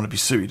fresh. I want to be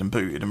suited and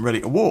booted and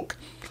ready to walk.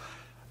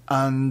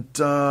 And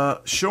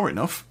sure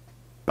enough,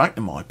 back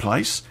to my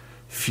place,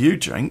 few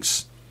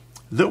drinks,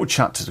 little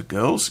chat to the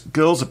girls.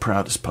 Girls are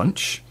proud as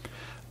punch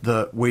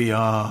that we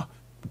are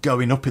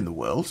going up in the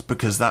world,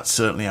 because that's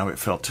certainly how it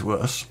felt to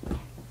us.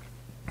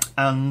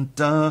 And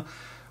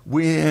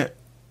we're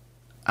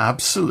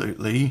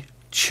absolutely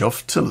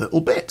chuffed to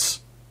little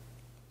bits.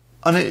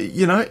 And,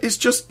 it's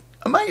just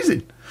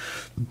amazing.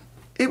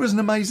 It was an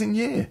amazing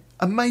year.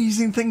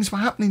 Amazing things were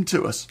happening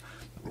to us.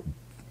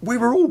 We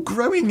were all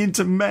growing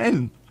into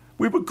men.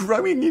 We were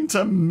growing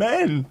into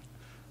men.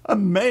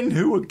 And men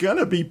who were going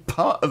to be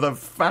part of the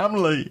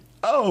family.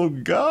 Oh,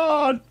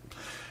 God.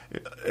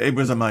 It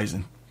was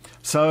amazing.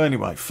 So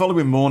anyway,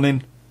 following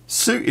morning,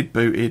 suited,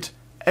 booted,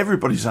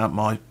 everybody's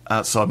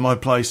outside my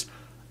place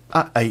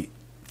at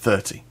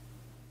 8:30.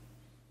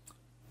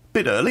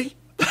 Bit early.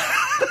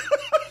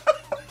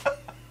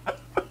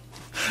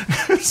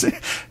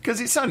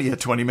 Because it's only a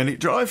 20-minute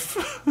drive.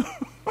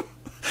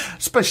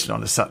 Especially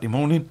on a Saturday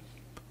morning.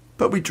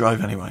 But we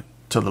drove anyway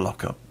to the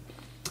lockup.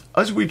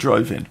 As we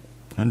drove in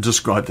and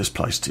describe this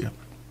place to you,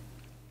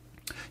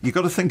 you've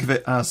got to think of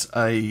it as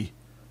a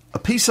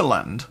piece of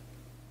land,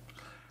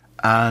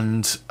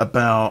 and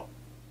about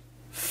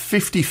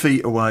 50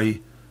 feet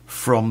away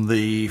from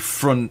the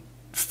front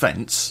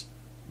fence,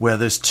 where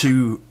there's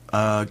 2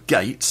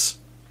 gates,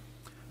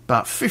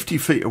 about 50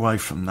 feet away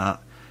from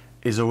that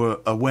is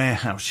a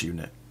warehouse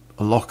unit,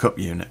 a lock-up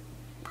unit.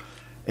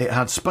 It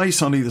had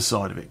space on either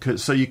side of it,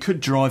 so you could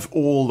drive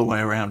all the way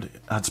around it.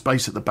 It had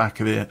space at the back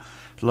of it,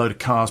 a load of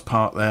cars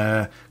parked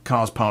there,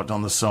 cars parked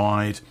on the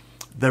side.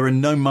 There are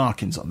no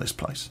markings on this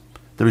place.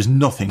 There is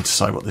nothing to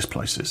say what this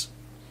place is.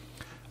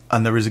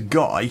 And there is a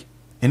guy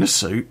in a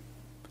suit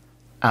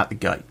at the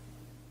gate.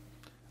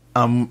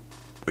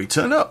 We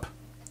turn up.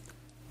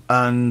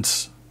 And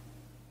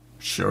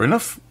sure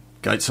enough,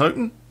 gates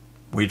open.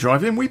 We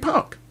drive in, we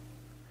park.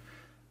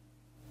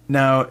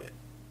 Now,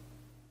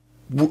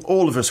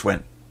 all of us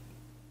went.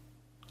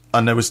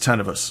 And there was 10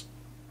 of us.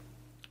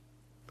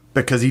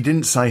 Because he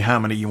didn't say how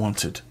many you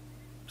wanted.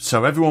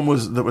 So everyone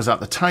that was at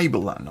the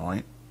table that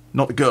night,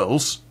 not the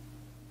girls,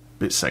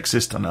 bit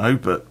sexist, I know,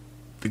 but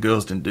the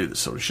girls didn't do this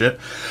sort of shit.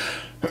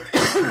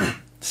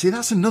 See,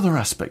 that's another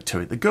aspect to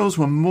it. The girls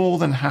were more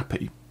than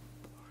happy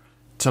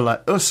to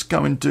let us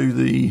go and do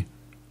the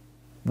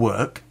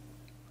work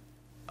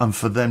and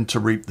for them to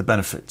reap the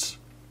benefits.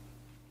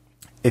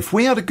 If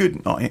we had a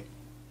good night,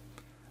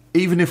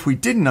 even if we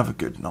didn't have a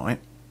good night,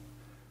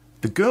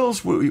 the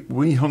girls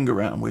we hung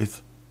around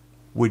with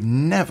would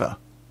never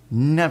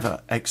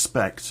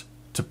expect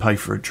to pay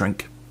for a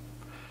drink.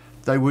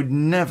 They would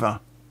never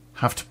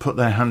have to put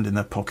their hand in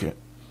their pocket.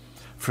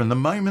 From the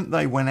moment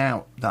they went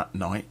out that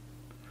night,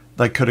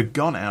 they could have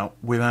gone out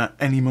without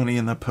any money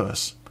in their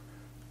purse.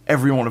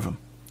 Every one of them.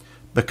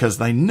 Because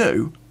they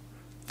knew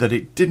that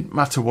it didn't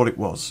matter what it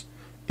was.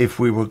 If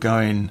we were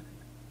going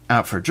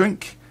out for a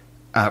drink,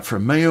 out for a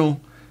meal,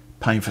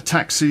 paying for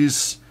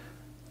taxis,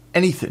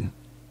 anything,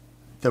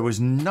 there was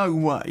no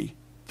way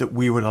that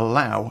we would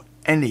allow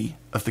any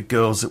of the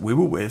girls that we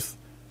were with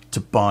to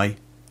buy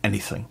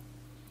anything.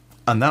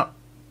 And that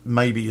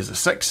maybe is a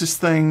sexist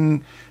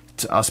thing.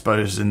 I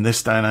suppose in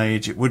this day and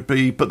age it would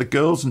be. But the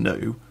girls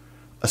knew,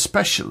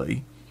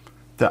 especially,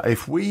 that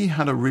if we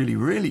had a really,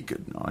 really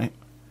good night,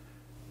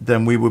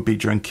 then we would be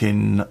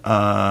drinking,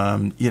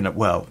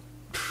 well,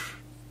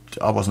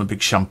 I wasn't a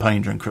big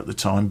champagne drinker at the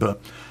time, but,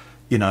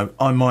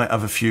 I might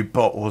have a few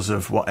bottles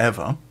of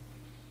whatever,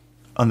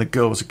 and the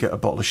girls would get a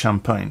bottle of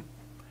champagne.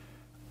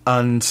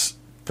 And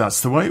that's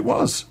the way it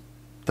was.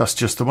 That's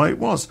just the way it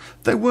was.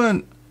 They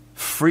weren't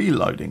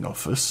freeloading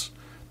off us.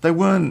 They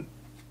weren't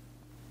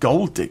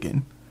gold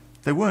digging.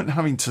 They weren't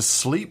having to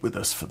sleep with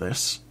us for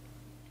this.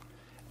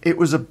 It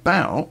was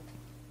about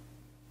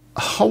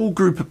a whole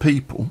group of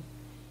people,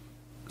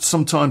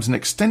 sometimes an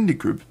extended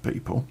group of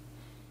people,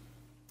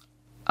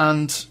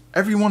 and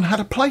everyone had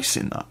a place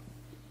in that.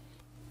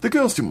 The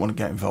girls didn't want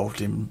to get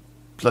involved in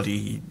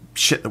bloody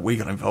shit that we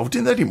got involved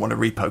in. They didn't want to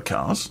repo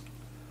cars.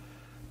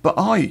 But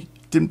I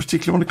didn't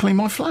particularly want to clean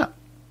my flat.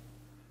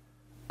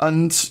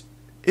 And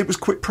it was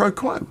quid pro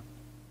quo.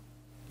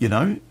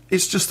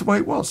 It's just the way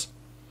it was.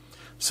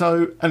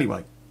 So,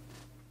 anyway,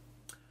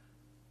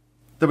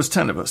 there was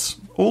 10 of us,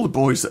 all the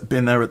boys that had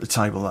been there at the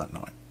table that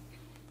night.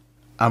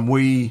 And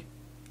we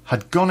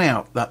had gone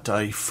out that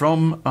day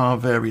from our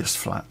various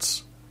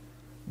flats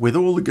with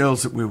all the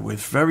girls that we were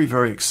with, very,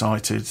 very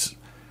excited.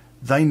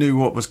 they knew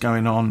what was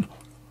going on,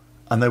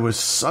 and they were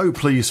so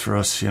pleased for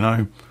us,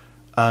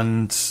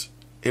 and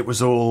it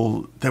was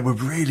all, they were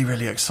really,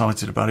 really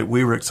excited about it.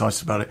 We were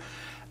excited about it.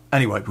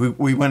 Anyway,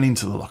 we went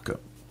into the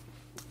lockup.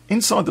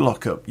 Inside the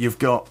lockup, you've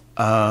got,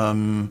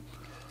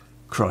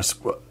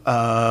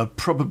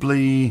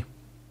 probably,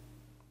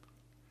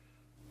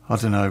 I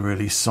don't know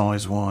really,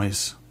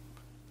 size-wise.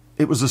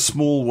 It was a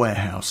small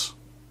warehouse.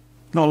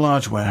 Not a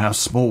large warehouse,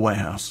 small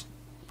warehouse.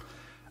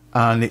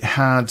 And it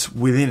had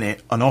within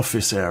it an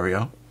office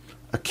area,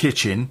 a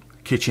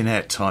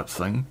kitchenette type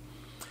thing.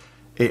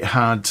 It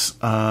had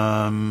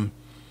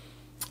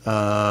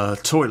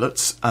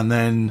toilets, and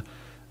then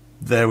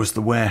there was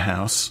the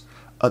warehouse.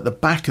 At the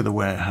back of the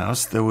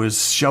warehouse, there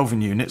was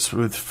shelving units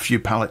with a few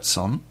pallets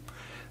on.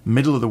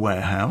 Middle of the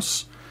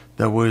warehouse,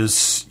 there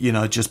was,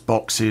 just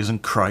boxes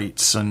and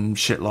crates and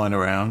shit lying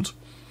around.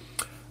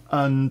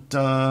 And,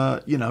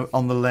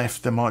 on the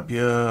left, there might be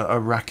a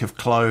rack of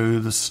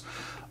clothes.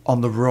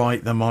 On the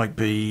right, there might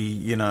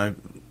be,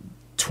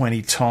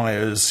 20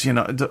 tyres.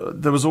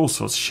 There was all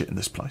sorts of shit in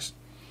this place.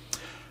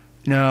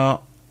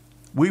 Now,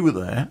 we were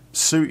there,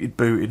 suited,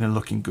 booted, and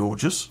looking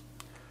gorgeous.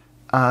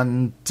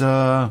 And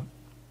our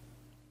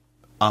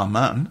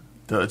man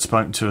that had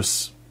spoken to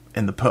us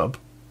in the pub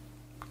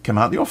came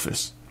out of the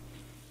office.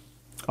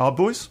 Our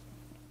boys.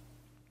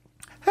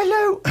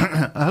 Hello.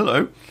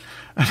 Hello.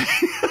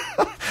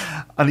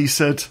 And he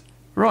said,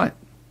 right,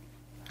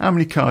 how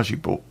many cars you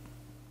bought?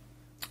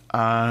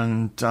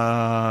 And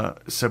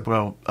said,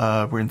 well,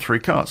 we're in 3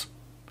 cars.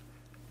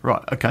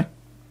 Right, okay.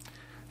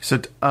 He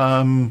said,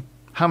 how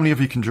many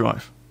of you can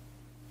drive?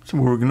 I said,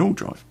 well, we can all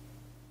drive.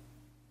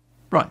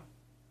 Right.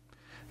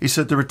 He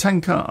said, there are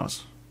 10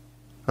 cars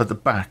at the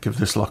back of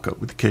this lockup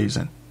with the keys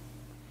in.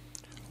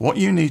 What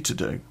you need to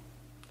do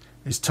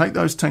is take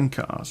those 10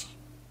 cars,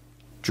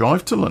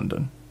 drive to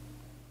London.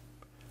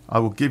 I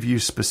will give you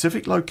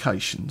specific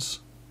locations.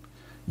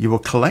 You will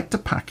collect a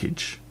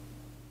package,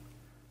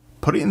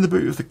 put it in the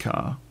boot of the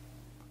car,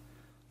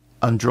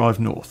 and drive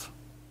north.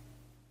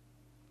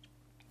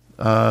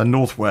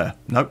 North where?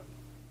 Nope.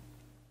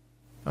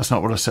 That's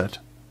not what I said.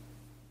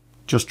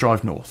 Just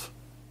drive north.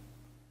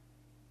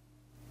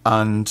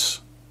 And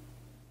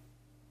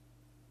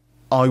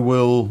I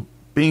will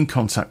be in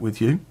contact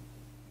with you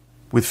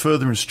with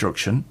further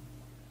instruction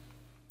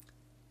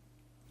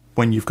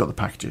when you've got the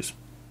packages.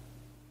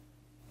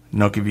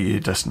 And I'll give you your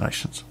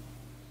destinations.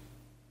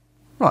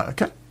 Right,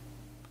 okay.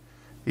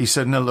 He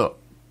said, now look,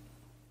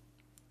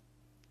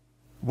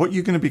 what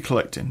you're going to be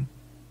collecting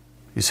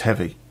is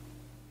heavy.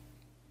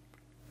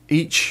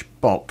 Each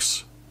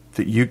box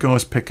that you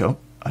guys pick up,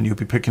 and you'll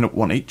be picking up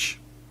 1 each,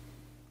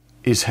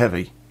 is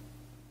heavy.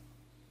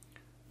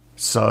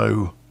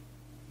 So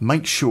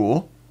make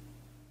sure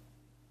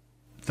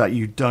that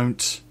you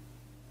don't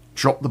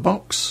drop the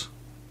box,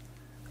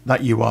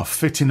 that you are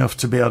fit enough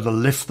to be able to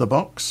lift the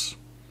box,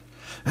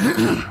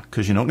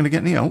 because you're not going to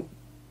get any help.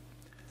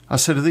 I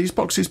said, are these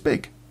boxes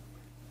big?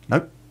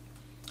 Nope.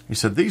 He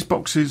said, these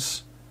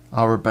boxes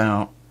are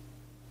about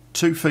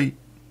 2 feet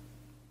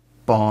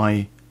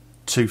by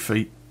 2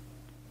 feet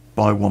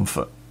by 1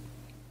 foot.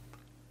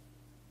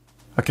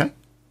 Okay.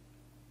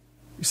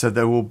 He said,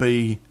 there will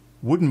be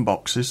wooden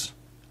boxes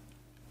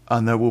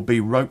and there will be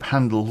rope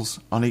handles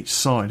on each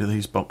side of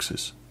these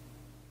boxes.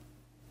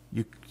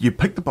 You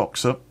pick the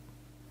box up,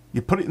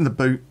 you put it in the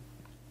boot,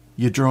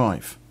 you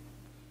drive.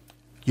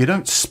 You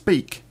don't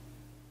speak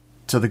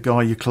to the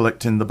guy you're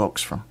collecting the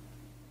box from.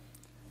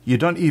 You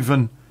don't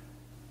even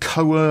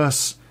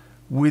coerce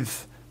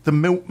with the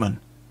milkman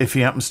if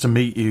he happens to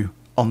meet you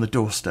on the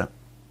doorstep.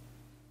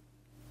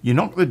 You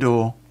knock the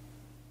door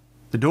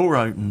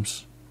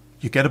opens,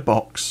 you get a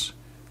box,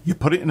 you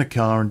put it in a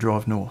car and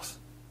drive north.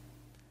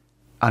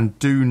 And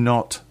do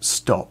not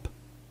stop.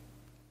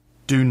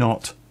 Do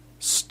not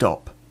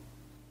stop.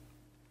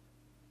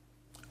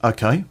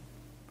 Okay,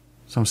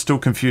 so I'm still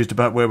confused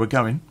about where we're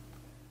going.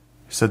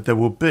 He said there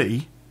will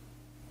be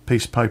a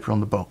piece of paper on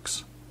the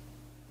box.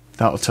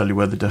 That'll tell you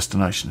where the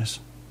destination is.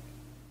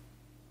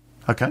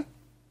 Okay,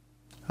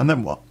 and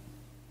then what?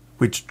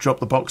 We drop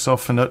the box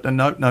off and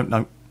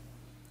no.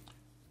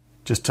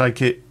 Just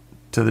take it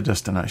to the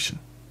destination.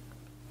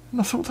 And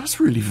I thought, that's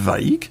really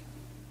vague.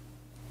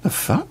 The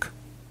fuck?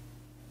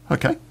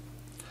 Okay.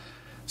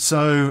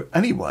 So,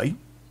 anyway,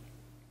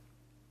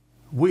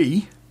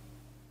 we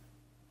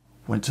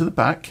went to the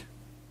back,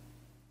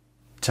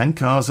 10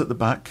 cars at the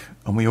back,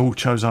 and we all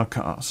chose our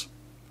cars.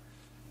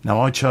 Now,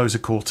 I chose a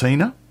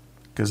Cortina,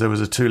 because there was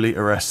a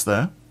 2-litre S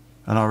there,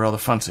 and I rather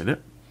fancied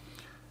it.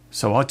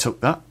 So I took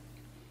that.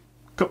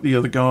 Got the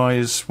other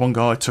guys. One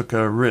guy took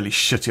a really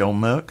shitty old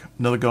Merc.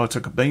 Another guy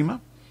took a Beamer.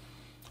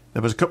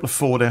 There was a couple of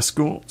Ford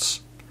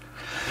Escorts.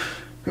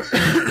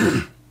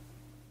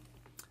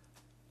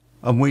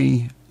 And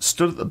we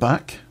stood at the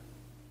back.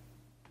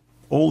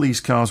 All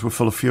these cars were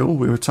full of fuel,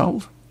 we were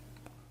told.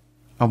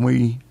 And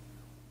we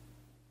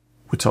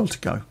were told to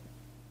go.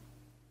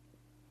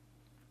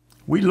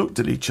 We looked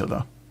at each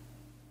other.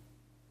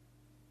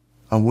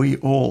 And we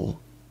all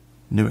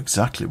knew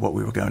exactly what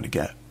we were going to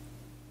get.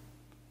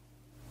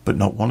 but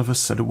not one of us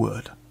said a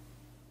word.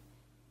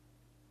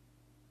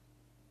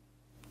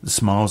 The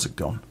smiles had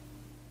gone.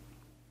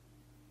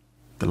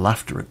 The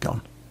laughter had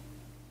gone.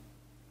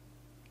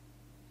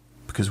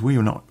 Because we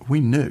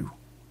knew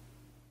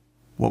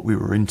what we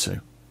were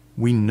into.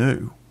 We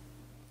knew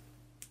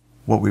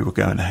what we were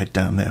going to head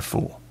down there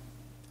for.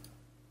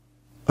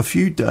 A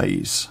few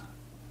days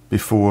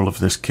before all of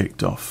this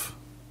kicked off,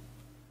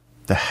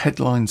 the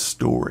headline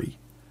story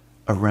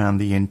around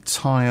the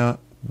entire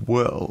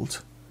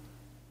world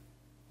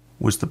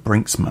was the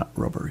Brinksmat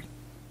robbery.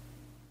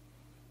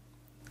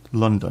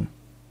 London,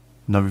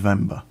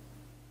 November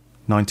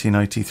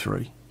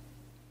 1983.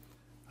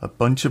 A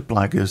bunch of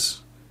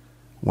blaggers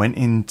went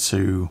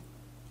into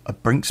a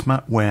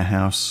Brinksmat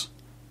warehouse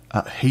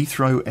at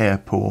Heathrow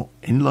Airport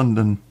in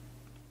London,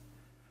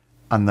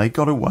 and they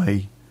got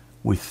away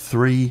with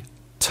 3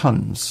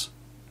 tons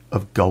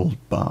of gold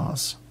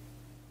bars.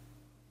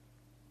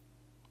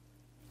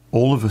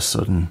 All of a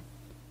sudden,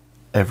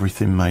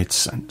 everything made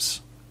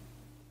sense.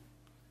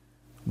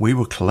 We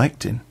were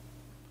collecting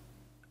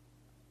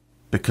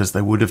because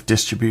they would have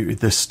distributed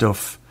this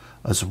stuff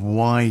as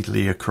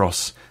widely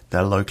across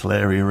their local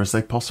area as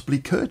they possibly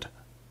could.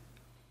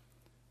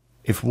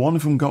 If one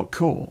of them got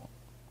caught,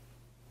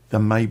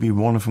 then maybe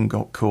one of them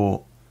got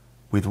caught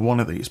with one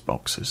of these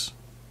boxes.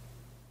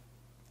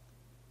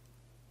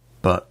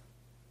 But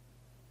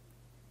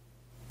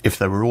if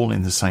they were all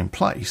in the same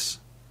place,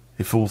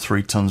 if all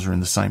 3 tons are in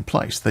the same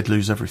place, they'd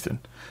lose everything.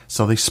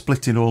 So they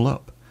split it all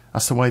up.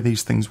 That's the way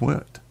these things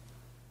worked.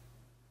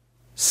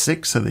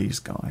 6 of these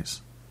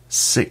guys,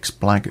 6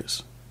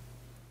 blaggers,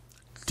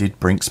 did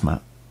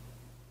Brinksmat.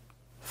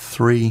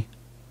 3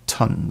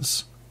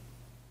 tons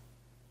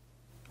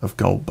of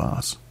gold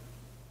bars.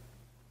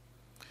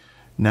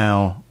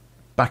 Now,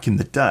 back in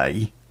the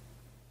day,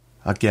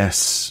 I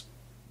guess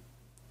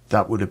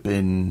that would have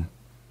been,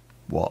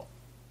 what,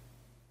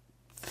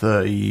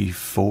 30,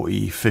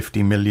 40,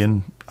 50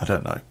 million? I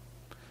don't know.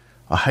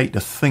 I hate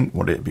to think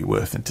what it'd be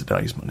worth in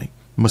today's money.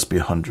 Must be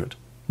 100.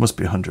 Must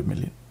be 100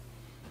 million.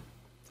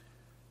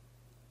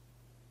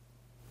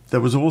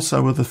 There was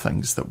also other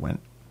things that went.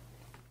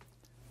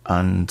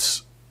 And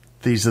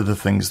these are the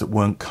things that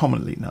weren't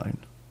commonly known.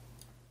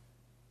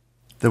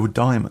 There were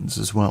diamonds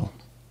as well.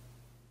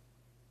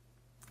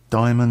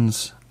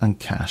 Diamonds and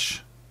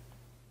cash.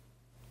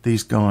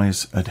 These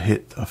guys had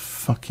hit the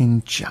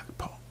fucking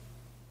jackpot.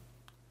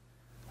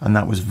 And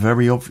that was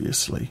very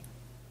obviously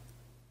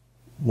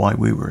why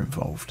we were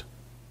involved.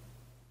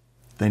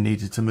 They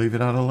needed to move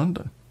it out of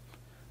London.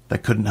 They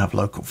couldn't have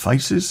local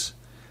faces.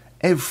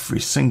 Every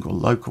single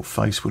local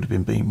face would have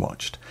been being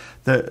watched.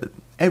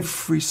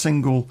 Every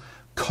single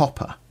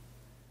copper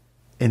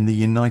in the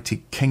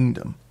United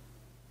Kingdom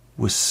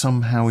was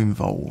somehow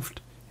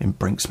involved in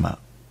Brinksmat.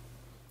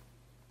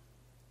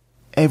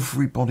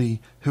 Everybody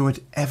who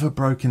had ever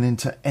broken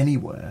into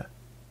anywhere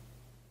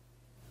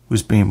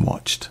was being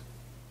watched.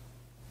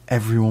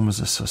 Everyone was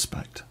a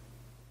suspect.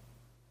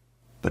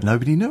 But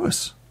nobody knew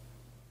us.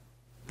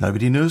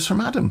 Nobody knew us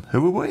from Adam.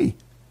 Who were we?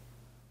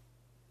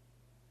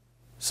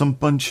 Some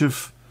bunch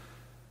of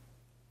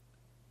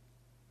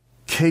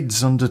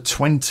kids under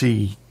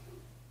 20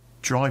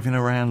 driving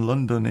around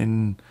London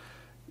in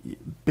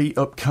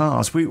beat-up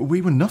cars. We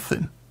were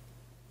nothing.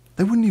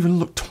 They wouldn't even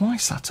look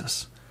twice at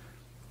us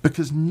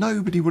because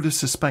nobody would have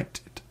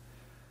suspected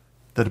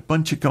that a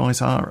bunch of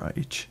guys our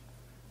age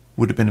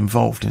would have been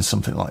involved in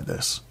something like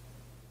this.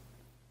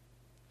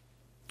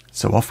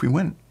 So off we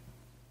went.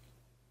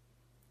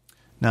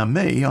 Now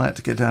me, I had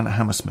to get down to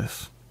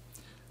Hammersmith.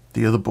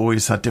 The other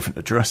boys had different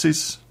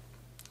addresses.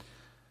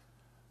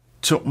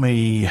 Took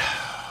me, a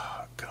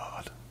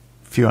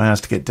few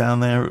hours to get down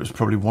there. It was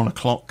probably 1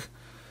 o'clock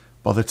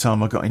by the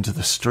time I got into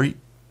the street.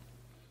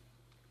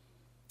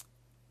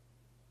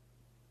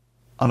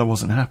 And I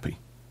wasn't happy.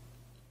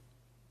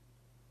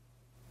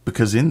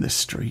 Because in this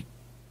street,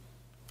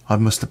 I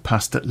must have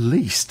passed at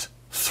least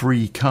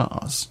 3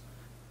 cars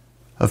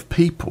of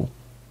people.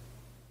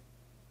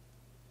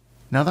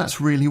 Now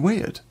that's really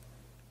weird.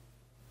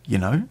 You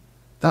know,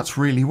 that's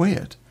really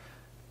weird.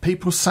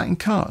 People sat in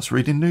cars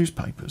reading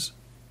newspapers.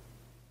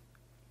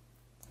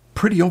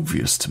 Pretty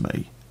obvious to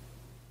me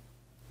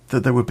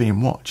that they were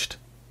being watched.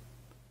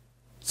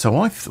 So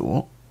I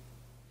thought,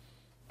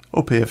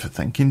 up here for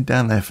thinking,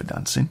 down there for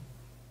dancing.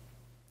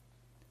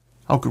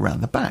 I'll go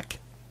round the back.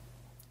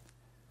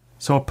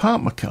 So I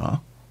parked my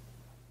car.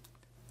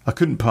 I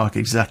couldn't park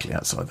exactly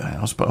outside the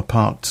house, but I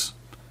parked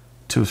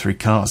 2 or 3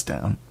 cars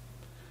down.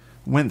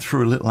 Went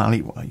through a little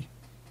alleyway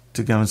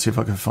to go and see if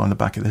I could find the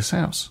back of this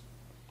house.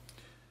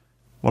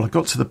 Well, I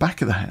got to the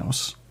back of the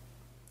house,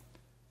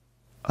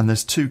 and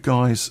there's 2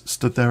 guys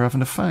stood there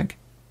having a fag.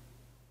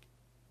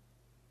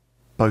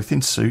 Both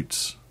in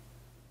suits,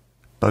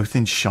 both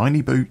in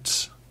shiny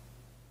boots,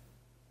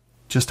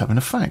 just having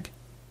a fag.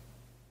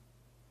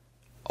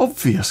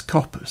 Obvious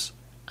coppers.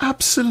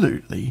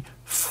 Absolutely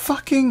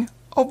fucking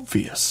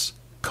obvious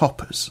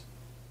coppers.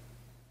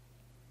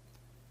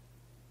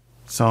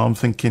 So I'm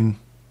thinking,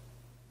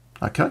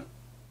 okay,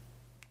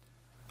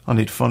 I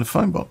need to find a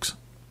phone box.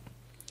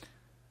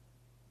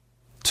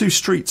 2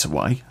 streets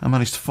away, I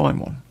managed to find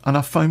one, and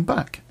I phoned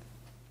back.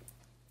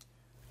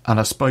 And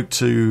I spoke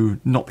to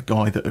not the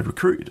guy that had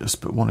recruited us,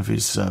 but one of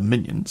his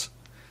minions.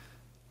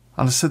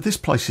 And I said, this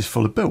place is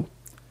full of Bill.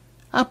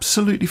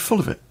 Absolutely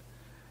full of it.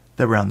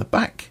 They're around the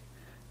back.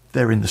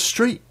 They're in the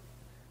street.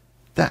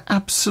 They're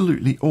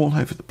absolutely all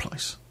over the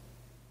place.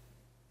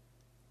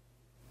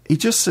 He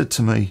just said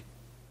to me,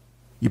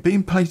 you're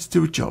being paid to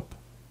do a job.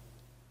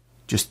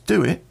 Just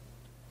do it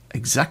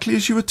exactly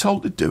as you were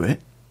told to do it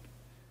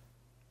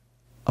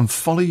and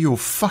follow your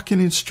fucking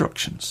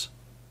instructions.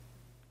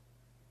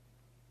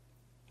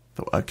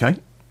 Thought, okay.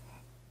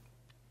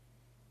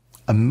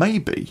 And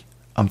maybe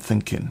I'm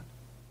thinking,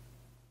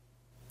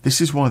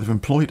 this is why they've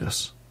employed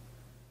us.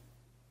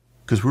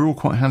 Because we're all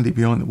quite handy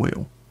behind the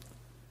wheel.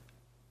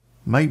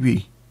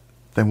 Maybe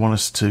they want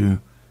us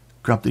to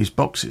grab these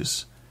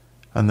boxes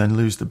and then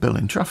lose the bill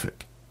in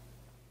traffic.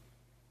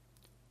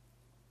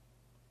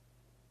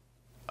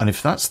 And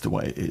if that's the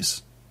way it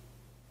is,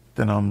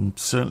 then I'm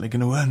certainly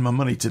going to earn my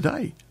money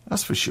today.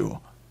 That's for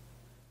sure.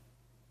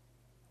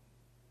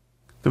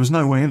 There was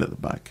no way in at the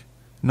back,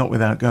 not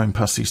without going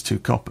past these 2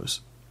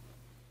 coppers.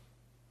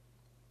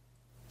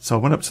 So I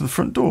went up to the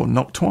front door,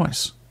 knocked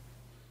twice.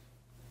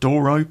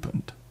 Door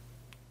opened.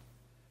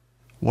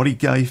 What he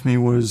gave me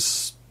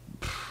was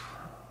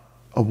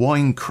a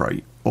wine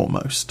crate,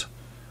 almost.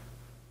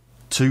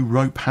 2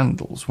 rope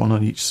handles, one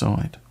on each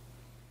side.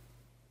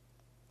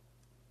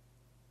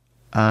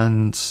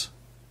 And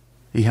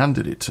he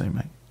handed it to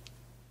me.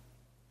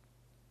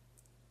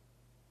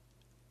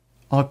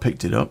 I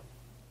picked it up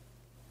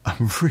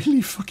and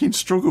really fucking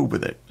struggled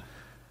with it.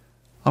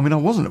 I mean, I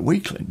wasn't a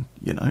weakling,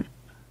 you know.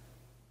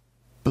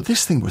 But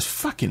this thing was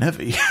fucking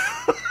heavy.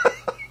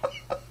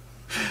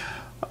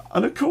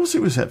 And of course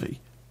it was heavy.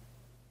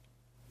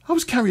 I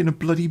was carrying a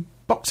bloody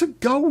box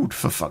of gold,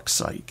 for fuck's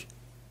sake.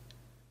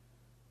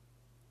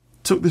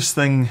 Took this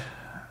thing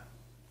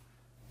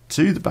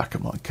to the back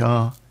of my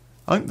car,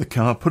 opened the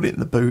car, put it in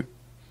the boot,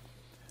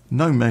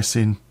 no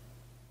messing,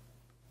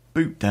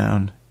 boot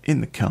down,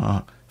 in the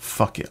car,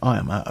 fuck it, I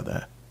am out of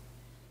there.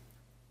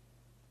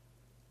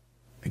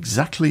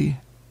 Exactly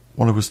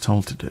what I was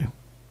told to do.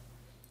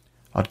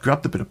 I'd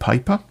grabbed a bit of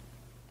paper,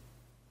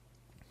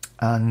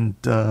 and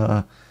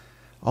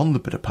on the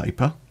bit of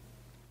paper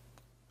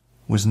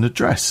was an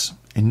address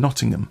in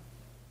Nottingham.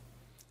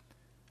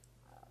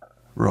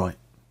 Right,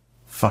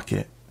 fuck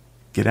it,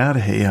 get out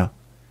of here,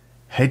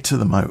 head to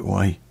the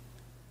motorway,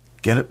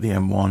 get up the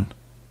M1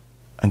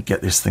 and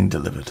get this thing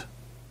delivered.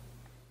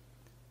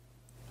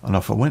 And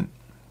off I went.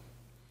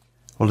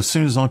 Well, as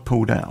soon as I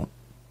pulled out,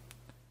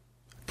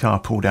 a car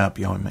pulled out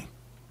behind me.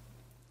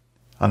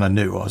 And I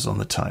knew I was on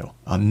the tail.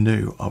 I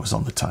knew I was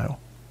on the tail.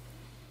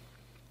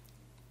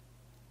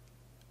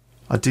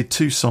 I did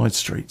 2 side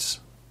streets,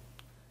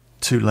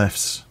 2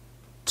 lefts,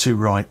 2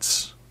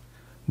 rights,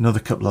 another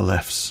couple of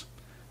lefts.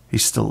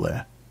 He's still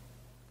there.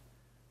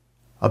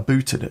 I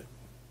booted it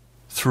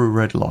through a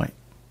red light.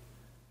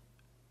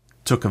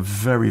 Took a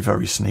very,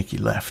 very sneaky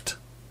left.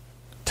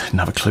 Didn't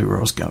have a clue where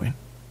I was going.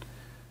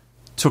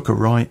 Took a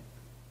right.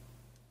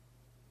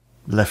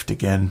 Left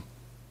again.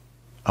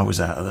 I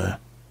was out of there.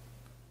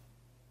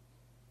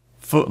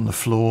 Foot on the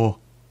floor.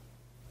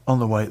 On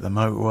the way to the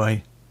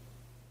motorway.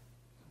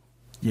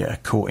 Yeah,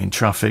 caught in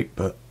traffic,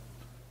 but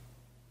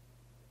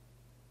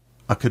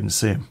I couldn't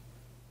see him.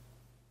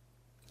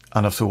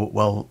 And I thought,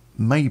 well,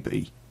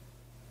 maybe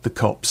the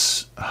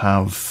cops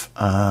have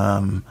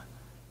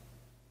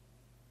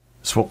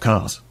swapped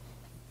cars.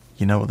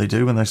 You know what they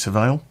do when they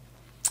surveil?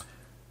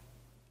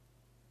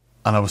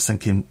 And I was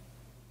thinking,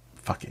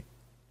 fuck it.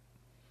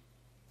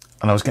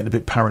 And I was getting a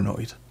bit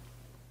paranoid.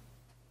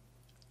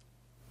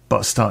 But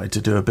I started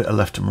to do a bit of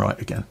left and right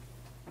again.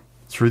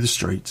 Through the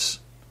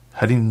streets,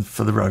 heading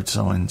for the road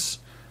signs.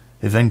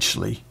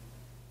 Eventually,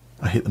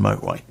 I hit the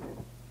motorway.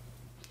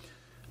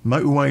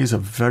 Motorways are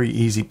very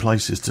easy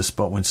places to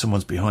spot when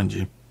someone's behind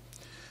you.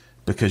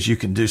 Because you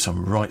can do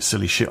some right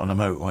silly shit on a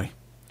motorway.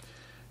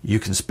 You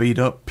can speed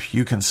up,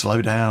 you can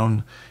slow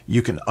down,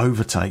 you can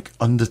overtake,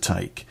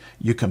 undertake,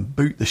 you can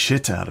boot the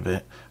shit out of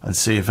it and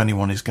see if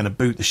anyone is going to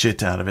boot the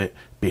shit out of it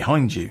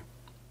behind you.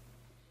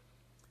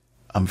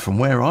 And from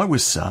where I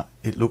was sat,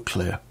 it looked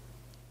clear.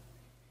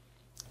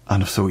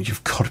 And I thought,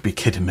 you've got to be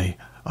kidding me.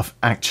 I've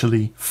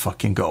actually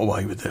fucking got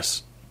away with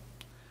this.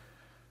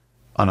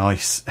 And I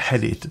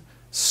headed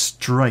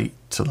straight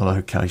to the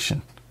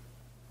location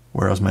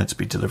where I was meant to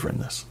be delivering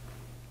this.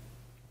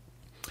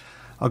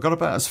 I got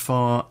about as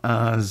far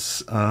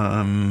as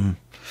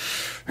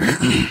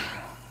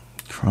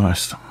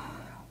Christ,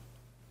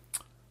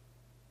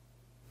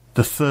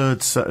 the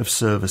 3rd set of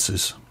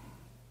services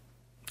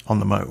on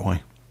the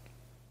motorway,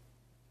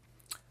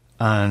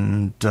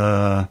 and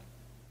the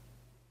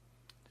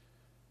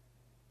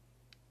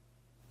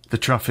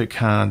traffic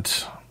had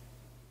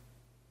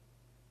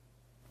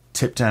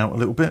tipped out a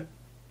little bit.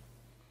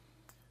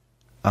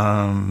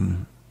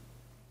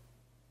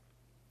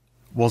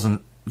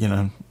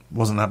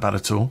 Wasn't that bad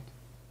at all.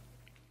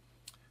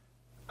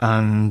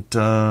 And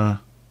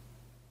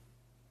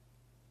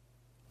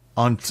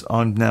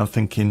I'm now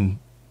thinking,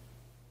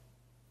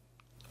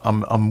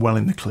 I'm well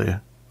in the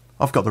clear.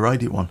 I've got the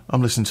radio on.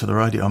 I'm listening to the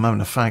radio. I'm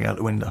having a fag out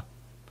the window.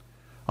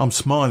 I'm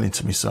smiling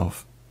to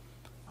myself.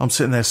 I'm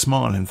sitting there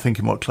smiling,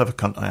 thinking what a clever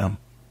cunt I am.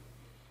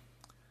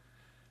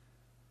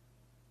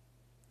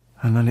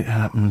 And then it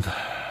happened.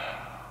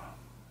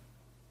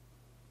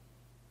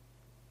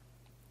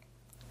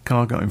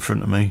 Car got in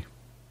front of me.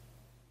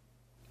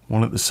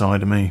 One at the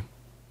side of me.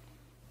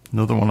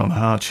 Another one on the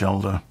hard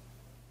shoulder.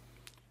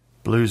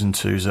 Blues and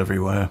twos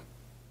everywhere.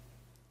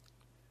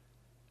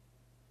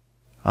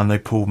 And they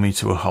pulled me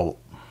to a halt.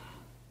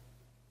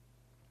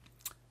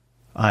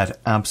 I had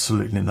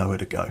absolutely nowhere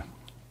to go.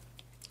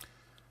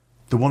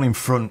 The one in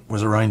front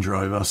was a Range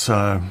Rover,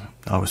 so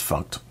I was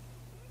fucked.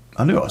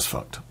 I knew I was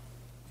fucked.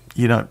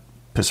 You don't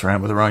piss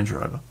around with a Range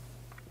Rover.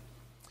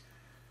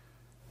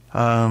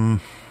 I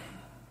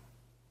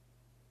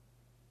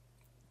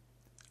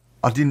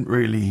didn't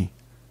really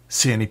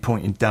see any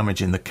point in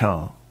damaging the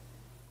car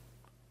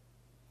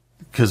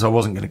because I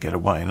wasn't going to get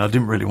away, and I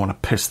didn't really want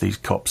to piss these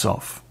cops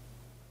off.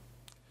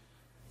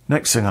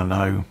 Next thing I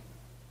know,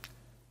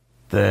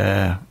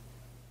 they're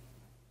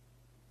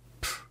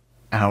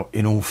out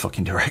in all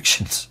fucking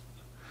directions.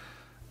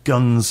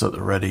 Guns at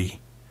the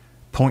ready,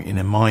 pointing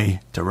in my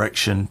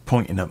direction,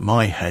 pointing at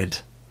my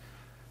head.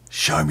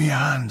 Show me your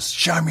hands,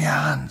 show me your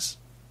hands.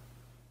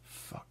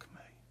 Fuck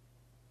me.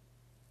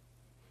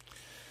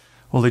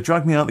 Well, they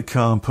dragged me out of the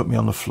car and put me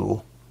on the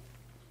floor.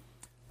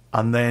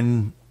 And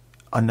then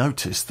I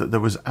noticed that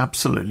there was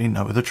absolutely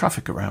no other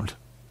traffic around.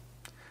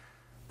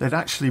 They'd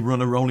actually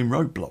run a rolling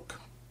roadblock.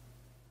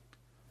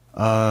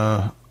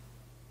 How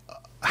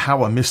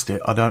I missed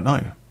it, I don't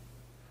know.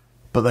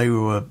 But they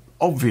were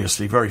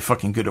obviously very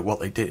fucking good at what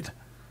they did.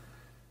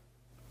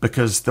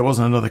 Because there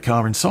wasn't another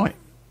car in sight.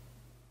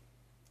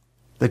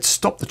 They'd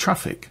stopped the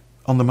traffic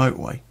on the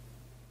motorway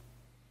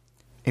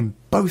in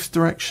both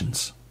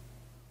directions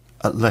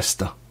at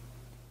Leicester.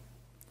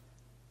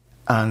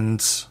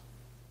 And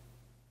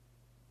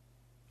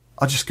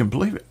I just couldn't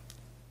believe it.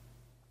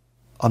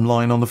 I'm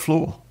lying on the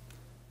floor.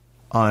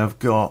 I have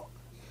got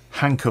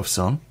handcuffs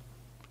on.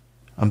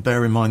 And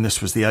bear in mind,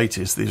 this was the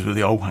 80s. These were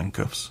the old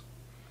handcuffs.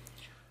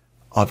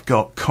 I've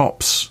got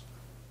cops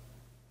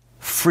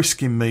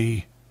frisking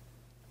me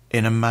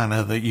in a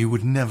manner that you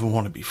would never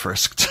want to be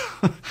frisked.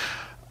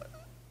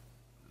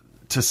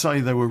 To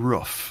say they were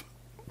rough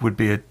would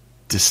be a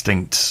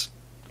distinct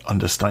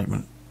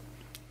understatement.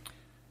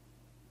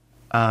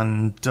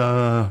 And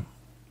then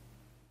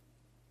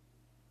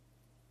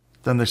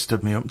they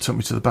stood me up and took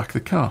me to the back of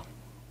the car.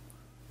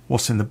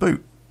 What's in the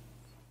boot?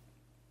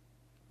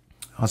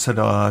 I said,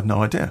 I had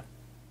no idea.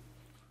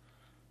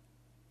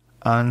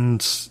 And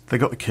they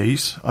got the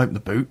keys, opened the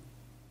boot,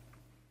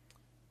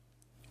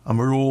 and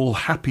we're all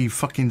happy,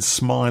 fucking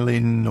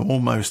smiling,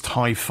 almost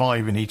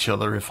high-fiving each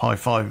other, if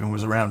high-fiving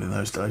was around in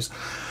those days.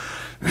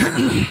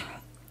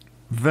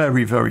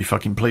 Very, very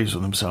fucking pleased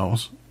with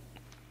themselves.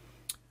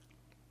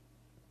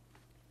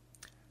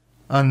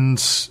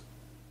 And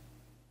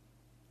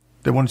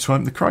they wanted to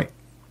open the crate.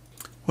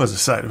 Well, as I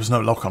say, there was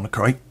no lock on the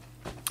crate.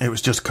 It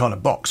was just a kind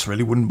of box,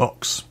 really, wooden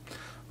box,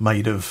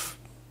 made of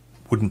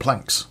wooden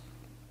planks.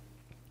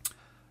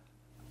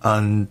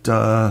 And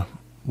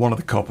one of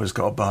the coppers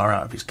got a bar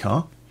out of his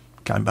car,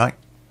 came back,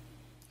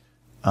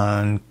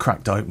 and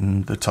cracked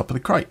open the top of the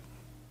crate.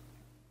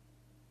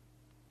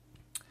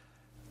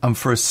 And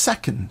for a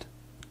second,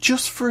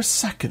 just for a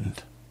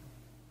second,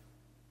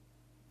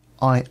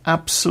 I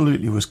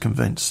absolutely was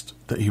convinced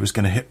that he was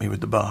going to hit me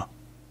with the bar.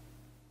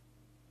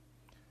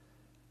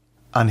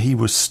 And he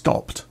was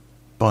stopped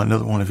by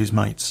another one of his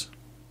mates.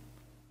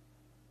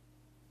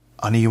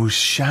 And he was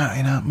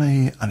shouting at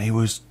me, and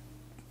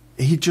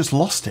he just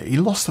lost it. He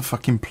lost the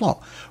fucking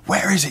plot.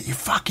 Where is it, you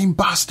fucking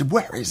bastard?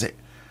 Where is it?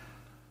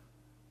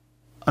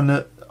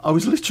 And I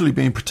was literally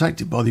being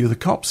protected by the other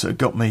cops that had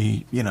got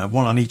me, one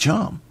on each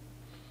arm.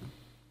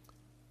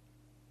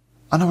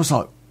 And I was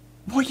like,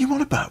 what are you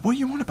on about? What are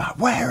you on about?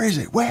 Where is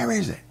it? Where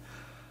is it?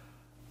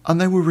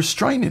 And they were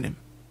restraining him.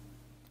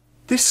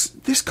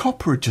 This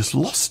copper had just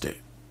lost it.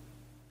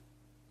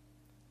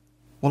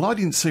 Well, I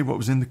didn't see what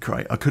was in the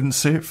crate. I couldn't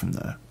see it from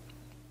there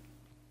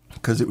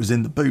because it was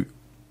in the boot.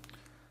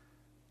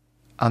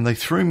 And they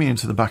threw me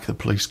into the back of the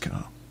police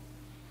car.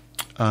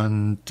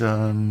 And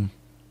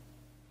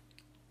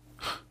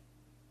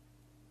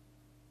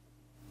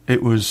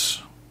it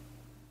was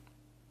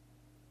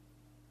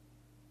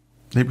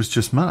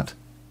just mad.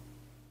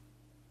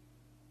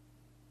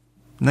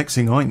 Next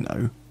thing I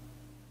know,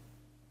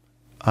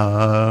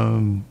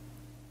 I'm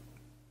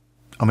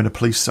in a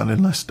police cell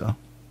in Leicester.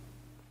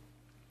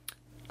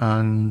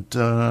 And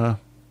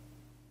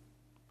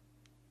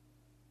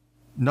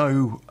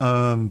no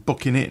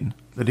booking in.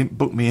 They didn't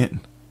book me in.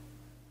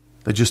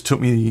 They just took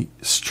me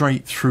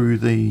straight through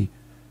the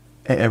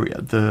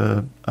area,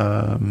 the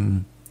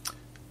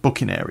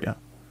booking area,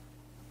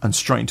 and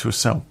straight into a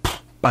cell.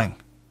 Bang.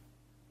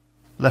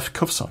 Left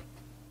cuffs on.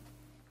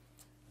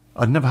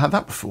 I'd never had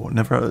that before.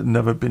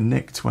 Never been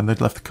nicked when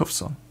they'd left the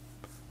cuffs on.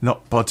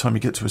 Not by the time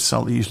you get to a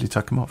cell, they usually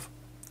take them off.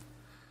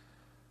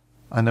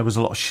 And there was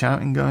a lot of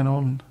shouting going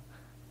on.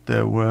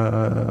 There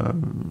was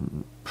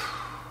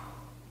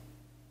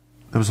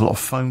a lot of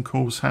phone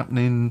calls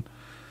happening.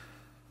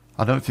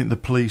 I don't think the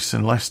police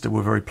in Leicester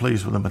were very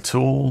pleased with them at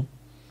all.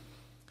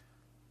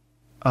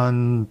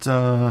 And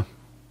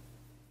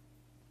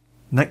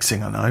next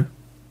thing I know,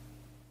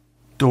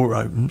 door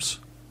opens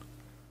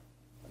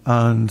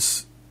and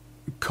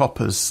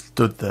coppers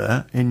stood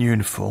there in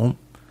uniform.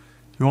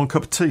 You want a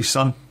cup of tea,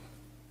 son?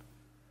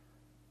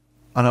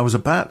 And I was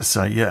about to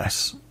say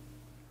yes.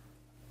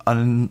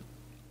 And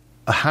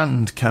a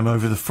hand came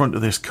over the front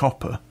of this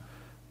copper.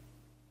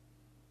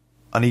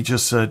 And he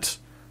just said,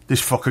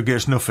 "This fucker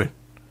gets nothing."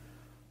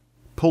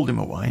 Pulled him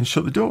away and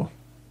shut the door.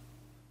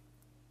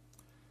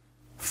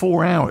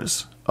 4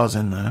 hours I was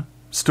in there,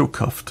 still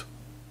cuffed.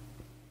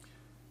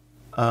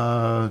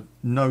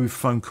 No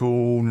phone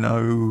call,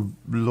 no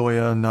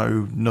lawyer,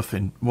 no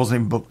nothing. Wasn't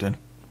even booked in.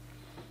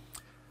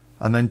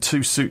 And then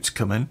 2 suits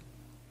come in.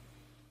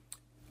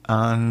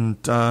 And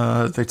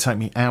they take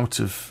me out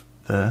of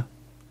there.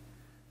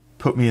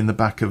 Put me in the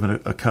back of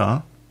a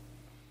car.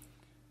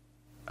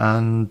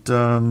 And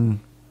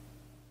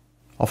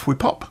off we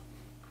pop.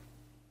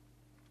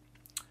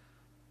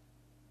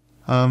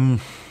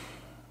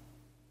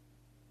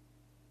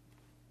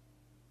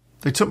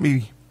 They took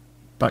me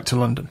back to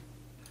London.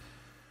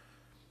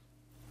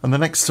 And the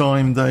next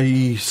time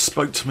they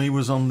spoke to me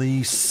was on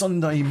the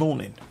Sunday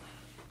morning.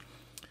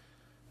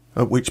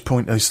 At which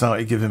point they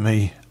started giving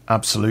me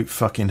absolute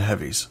fucking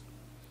heavies.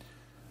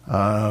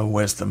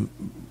 Where's the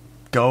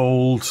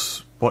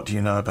gold? What do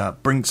you know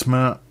about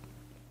Brinksmat?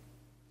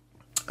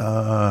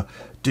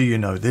 Do you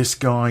know this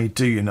guy?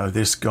 Do you know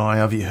this guy?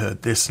 Have you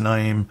heard this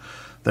name?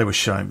 They were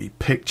showing me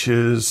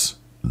pictures.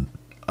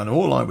 And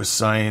all I was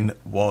saying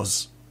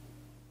was,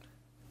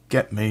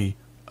 get me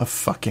a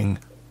fucking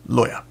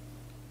lawyer.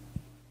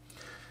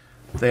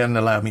 They hadn't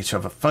allowed me to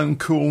have a phone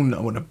call.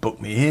 No one had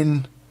booked me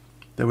in.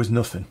 There was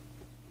nothing.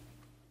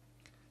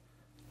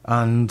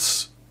 And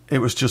it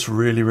was just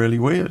really, really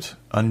weird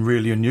and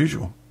really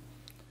unusual.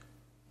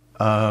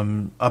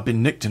 I've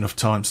been nicked enough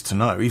times to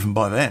know, even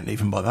by then,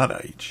 even by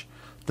that age,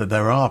 that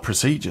there are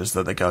procedures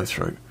that they go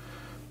through.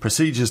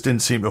 Procedures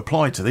didn't seem to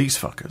apply to these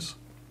fuckers.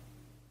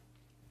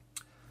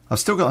 I've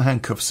still got the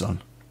handcuffs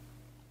on.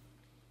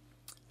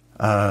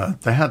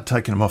 They had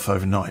taken them off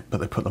overnight, but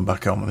they put them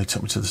back on when they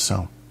took me to the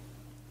cell.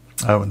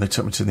 Oh, and they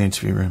took me to the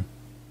interview room.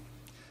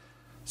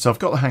 So I've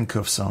got the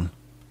handcuffs on.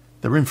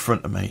 They're in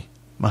front of me.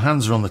 My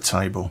hands are on the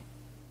table.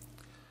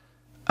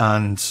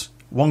 And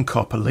one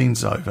copper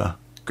leans over,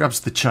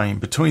 grabs the chain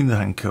between the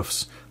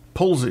handcuffs,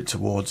 pulls it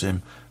towards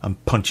him,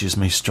 and punches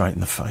me straight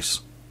in the face.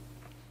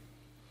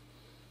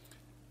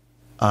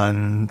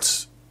 And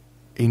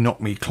he knocked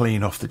me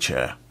clean off the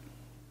chair.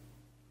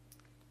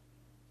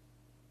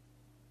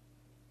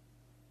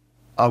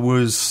 I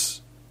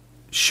was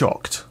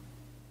shocked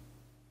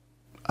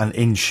and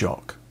in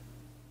shock.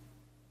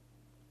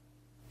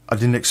 I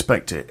didn't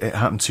expect it. It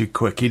happened too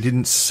quick. He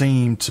didn't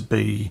seem to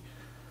be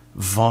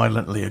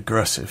violently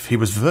aggressive. He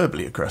was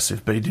verbally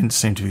aggressive, but he didn't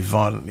seem to be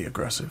violently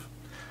aggressive.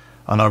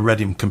 And I read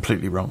him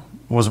completely wrong.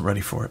 I wasn't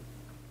ready for it.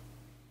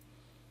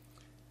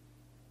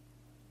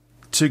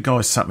 2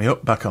 guys sat me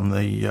up back on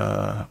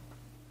the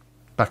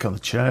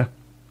chair.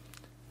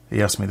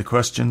 He asked me the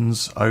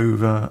questions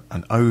over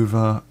and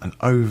over and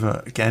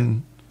over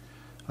again.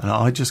 And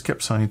I just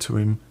kept saying to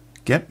him,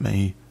 get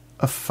me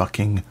a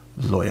fucking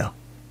lawyer.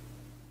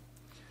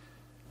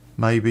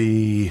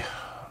 Maybe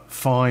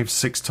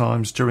 5-6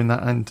 times during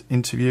that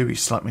interview, he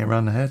slapped me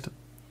around the head.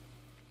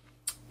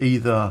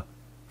 Either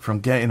from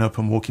getting up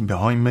and walking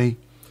behind me,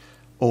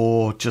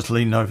 or just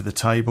leaning over the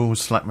table,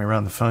 slapped me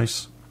around the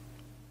face.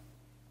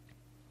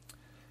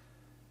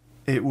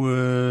 It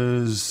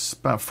was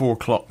about 4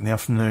 o'clock in the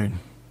afternoon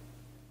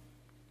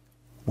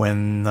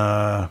when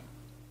the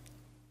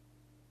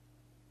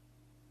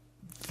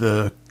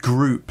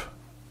group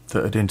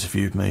that had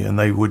interviewed me, and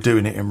they were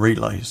doing it in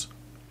relays,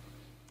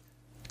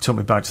 took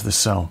me back to the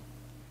cell.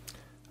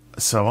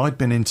 So I'd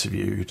been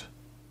interviewed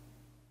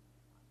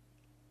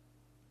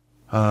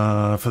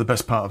for the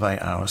best part of 8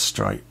 hours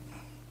straight.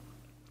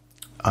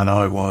 And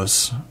I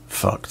was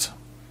fucked.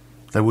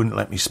 They wouldn't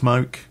let me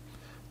smoke.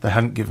 They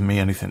hadn't given me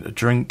anything to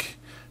drink.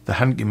 They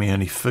hadn't given me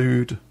any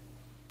food.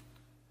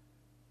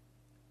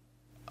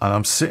 And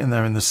I'm sitting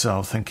there in the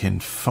cell thinking,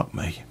 fuck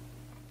me.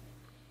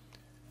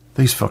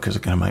 These fuckers are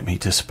going to make me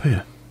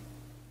disappear.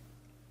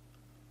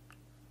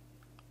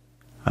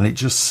 And it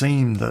just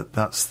seemed that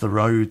that's the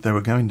road they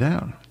were going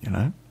down, you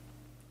know.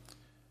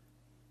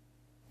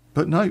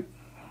 But no.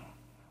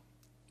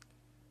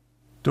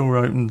 Door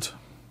opened.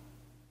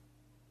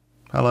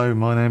 Hello,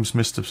 my name's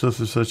Mr.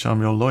 Such.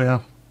 I'm your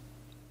lawyer.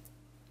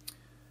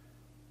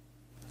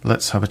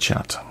 Let's have a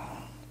chat.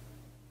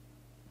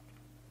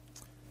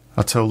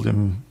 I told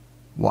him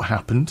what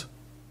happened.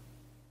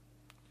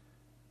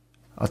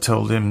 I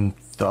told him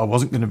that I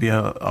wasn't going to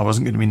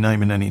be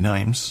naming any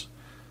names.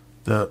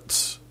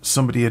 That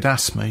somebody had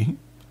asked me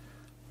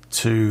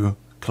to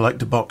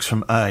collect a box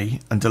from A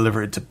and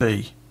deliver it to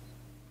B.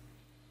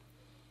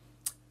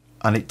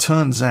 And it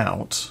turns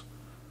out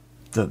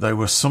that they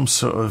were some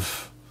sort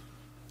of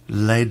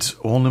lead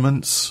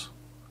ornaments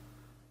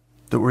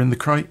that were in the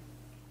crate.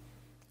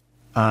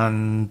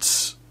 And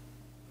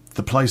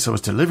the place I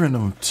was delivering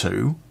them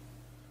to,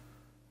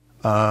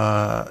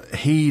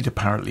 he'd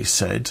apparently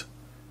said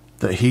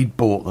that he'd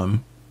bought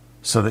them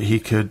so that he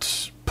could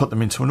put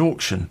them into an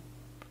auction.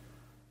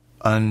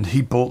 And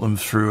he bought them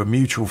through a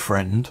mutual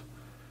friend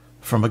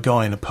from a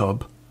guy in a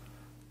pub.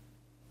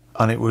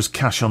 And it was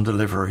cash on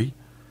delivery.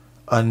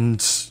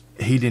 And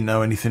he didn't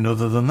know anything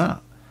other than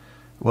that.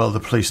 Well, the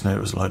police knew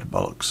it was a load of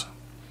bollocks.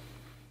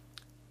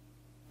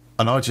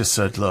 And I just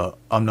said, look,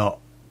 I'm not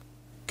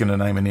going to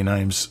name any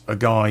names. A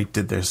guy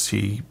did this.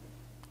 He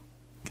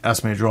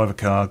asked me to drive a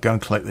car, go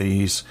and collect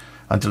these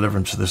and deliver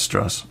them to this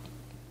address.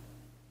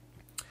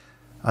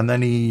 And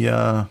then he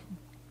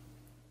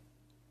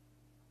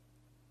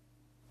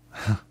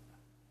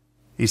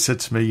said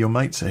to me, your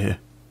mates are here.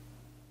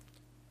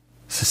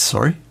 I said,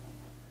 sorry?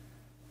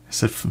 He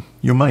said,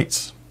 your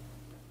mates.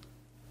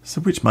 I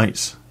said, which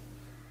mates?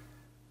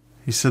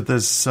 He said,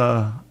 there's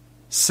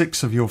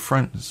 6 of your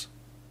friends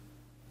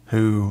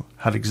who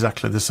had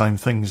exactly the same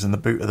things in the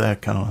boot of their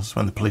cars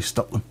when the police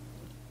stopped them.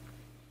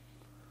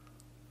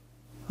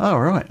 Oh,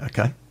 right,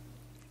 okay.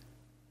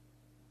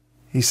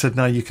 He said,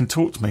 now you can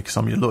talk to me because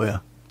I'm your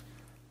lawyer.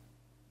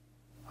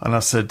 And I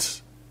said,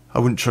 I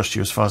wouldn't trust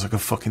you as far as I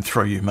could fucking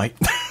throw you, mate.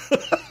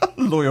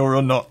 Lawyer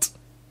or not.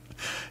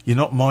 You're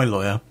not my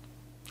lawyer.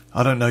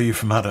 I don't know you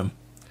from Adam.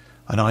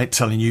 And I ain't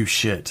telling you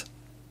shit.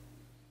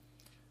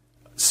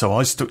 So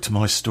I stuck to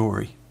my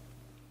story.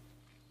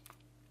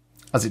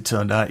 As it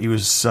turned out, he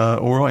was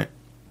all right,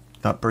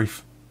 that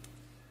brief.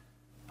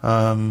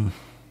 We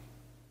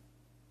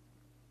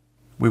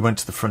went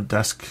to the front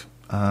desk.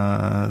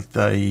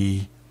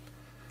 They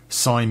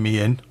signed me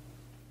in.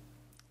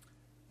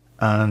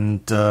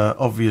 And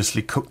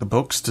obviously cooked the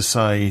books to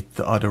say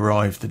that I'd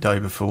arrived the day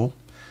before.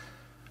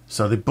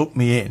 So they booked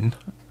me in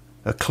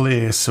a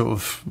clear sort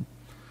of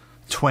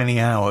 20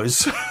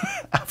 hours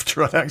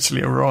after I'd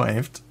actually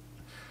arrived.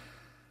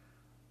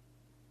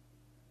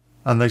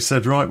 And they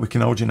said, right, we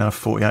can hold you now for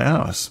 48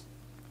 hours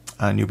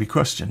and you'll be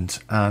questioned.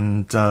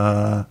 And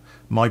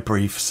my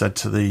brief said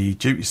to the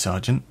duty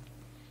sergeant,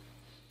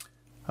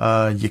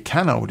 you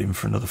can hold him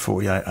for another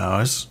 48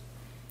 hours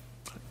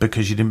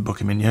because you didn't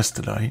book him in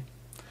yesterday.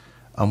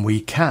 And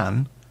we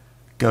can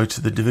go to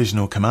the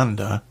divisional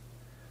commander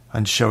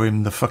and show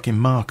him the fucking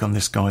mark on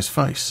this guy's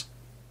face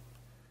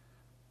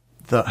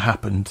that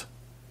happened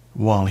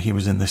while he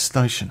was in this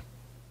station.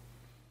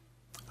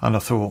 And I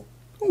thought,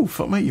 oh,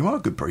 fuck me, you are a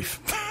good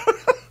brief.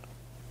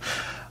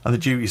 And the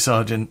duty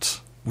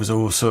sergeant was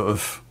all sort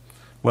of,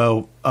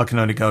 well, I can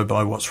only go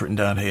by what's written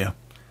down here.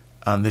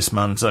 And this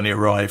man's only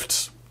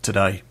arrived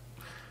today.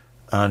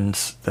 And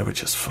they were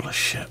just full of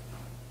shit.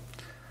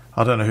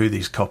 I don't know who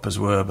these coppers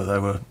were, but they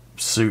were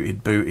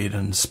suited, booted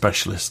and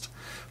specialist.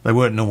 They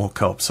weren't normal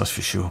cops, that's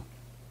for sure.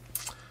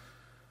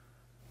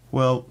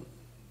 Well,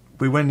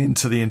 we went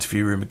into the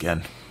interview room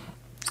again.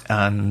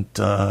 And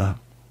I'd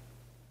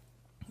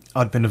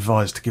been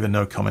advised to give a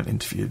no-comment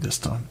interview this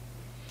time.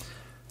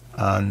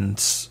 And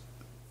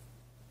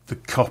the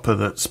copper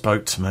that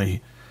spoke to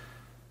me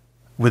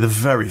with a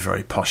very,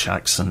 very posh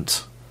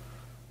accent,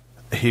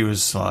 he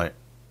was like,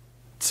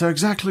 so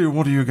exactly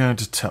what are you going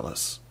to tell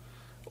us?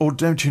 Or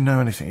don't you know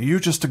anything? Are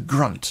you just a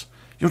grunt?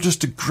 You're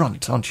just a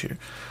grunt, aren't you?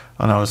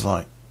 And I was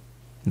like,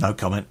 no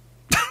comment.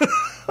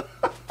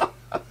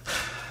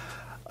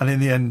 And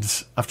in the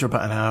end, after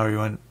about an hour, he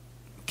went,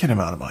 get him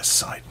out of my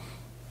sight.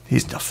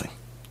 He's nothing.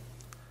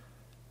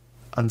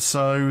 And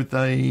so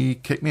they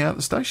kicked me out of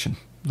the station.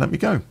 Let me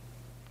go.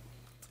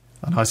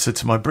 And I said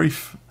to my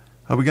brief,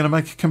 are we going to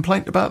make a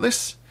complaint about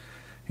this?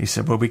 He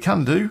said, well, we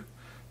can do,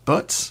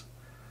 but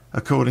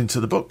according to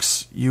the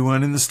books, you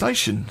weren't in the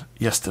station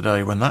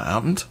yesterday when that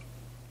happened.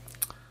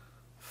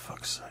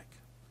 Fuck's sake.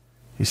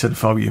 He said,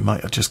 if I were you,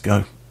 mate, I'd just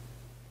go.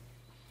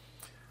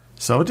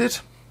 So I did.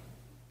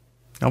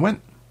 I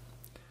went.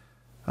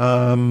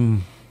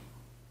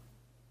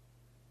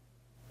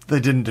 They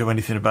didn't do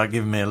anything about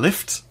giving me a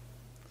lift.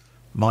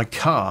 My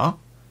car,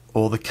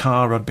 or the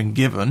car I'd been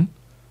given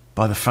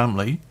by the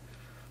family,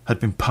 had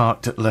been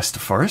parked at Leicester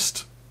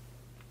Forest.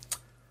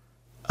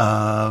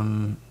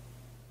 I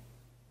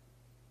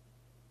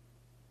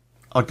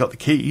got the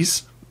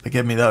keys. They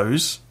gave me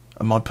those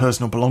and my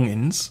personal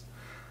belongings.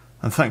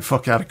 And thank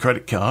fuck I had a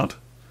credit card.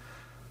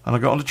 And I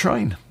got on the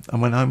train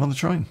and went home on the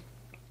train.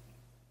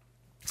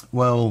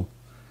 Well,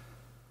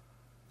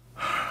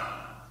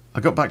 I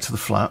got back to the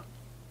flat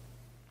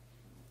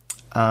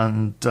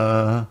and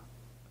I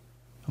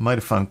made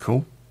a phone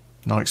call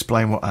and I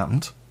explained what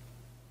happened.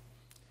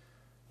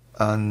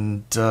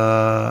 And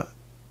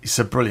he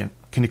said, brilliant,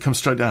 can you come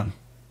straight down?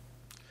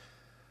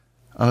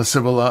 And I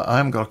said, well, I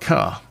haven't got a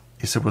car.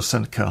 He said, well,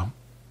 send a car.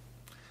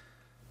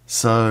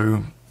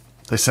 So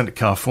they sent a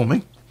car for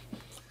me.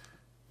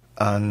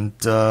 And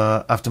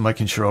after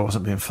making sure I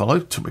wasn't being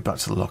followed, took me back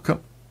to the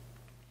lockup.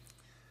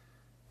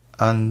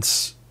 And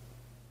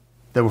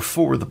there were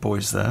 4 of the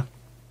boys there.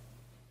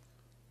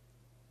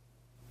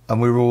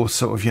 And we were all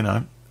sort of, you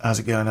know, how's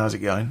it going, how's it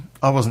going?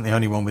 I wasn't the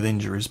only one with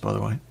injuries, by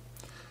the way.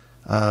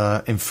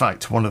 In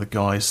fact, one of the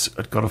guys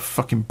had got a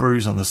fucking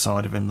bruise on the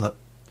side of him that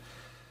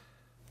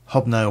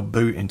hobnail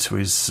boot into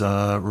his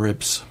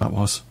ribs, that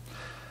was.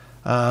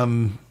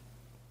 And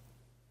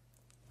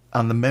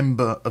the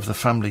member of the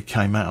family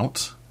came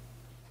out,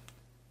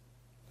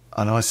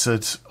 and I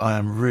said, I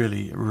am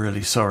really,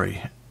 really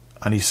sorry.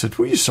 And he said,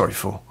 what are you sorry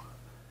for?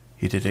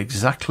 You did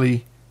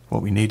exactly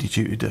what we needed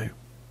you to do.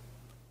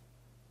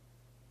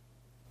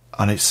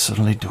 And it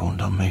suddenly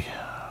dawned on me.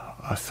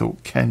 I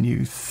thought, Ken,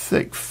 you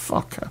thick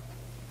fucker.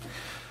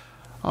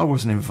 I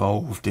wasn't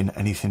involved in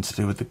anything to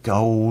do with the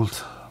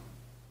gold.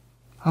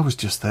 I was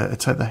just there to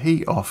take the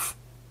heat off.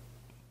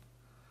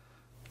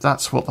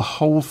 That's what the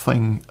whole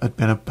thing had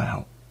been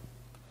about.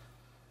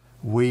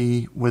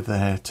 We were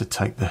there to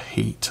take the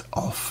heat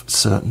off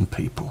certain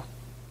people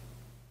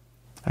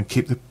and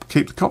keep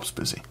the cops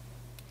busy.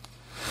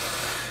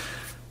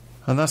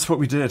 And that's what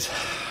we did.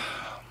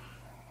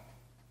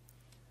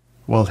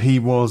 Well, he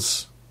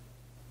was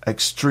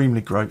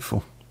extremely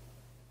grateful.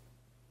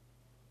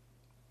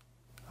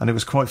 And it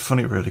was quite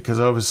funny, really, because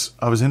I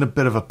was in a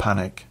bit of a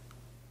panic.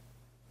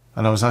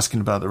 And I was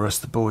asking about the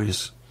rest of the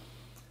boys.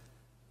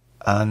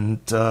 And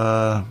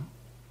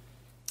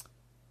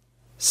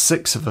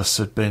 6 of us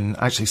had been,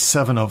 actually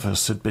 7 of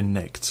us had been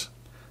nicked.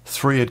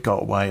 3 had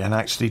got away and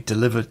actually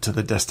delivered to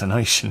the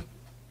destination.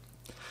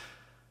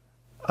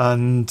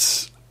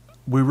 And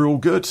we were all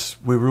good.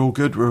 We were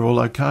all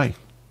okay.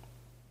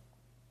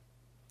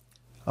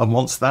 And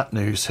once that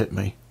news hit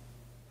me,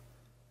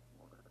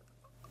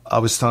 I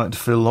was starting to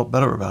feel a lot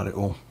better about it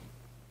all.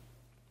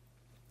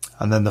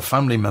 And then the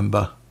family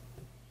member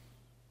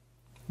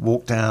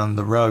walked down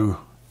the row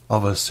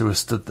of us who were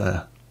stood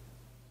there.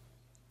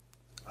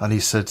 And he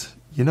said,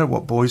 you know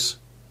what, boys?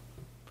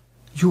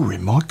 You're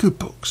in my good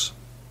books.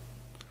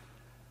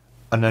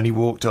 And then he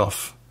walked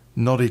off,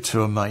 nodded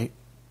to a mate,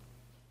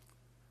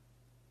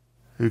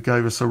 who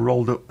gave us a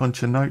rolled up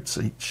bunch of notes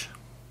each.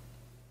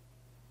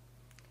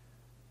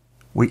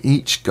 We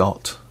each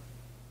got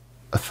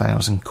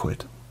 1,000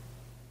 quid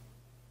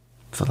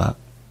for that.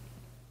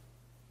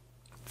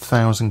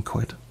 1,000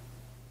 quid.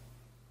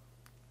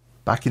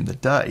 Back in the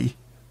day,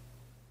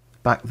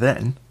 back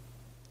then,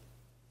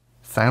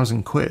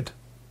 1,000 quid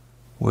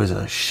was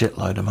a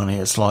shitload of money.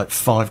 It's like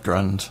 5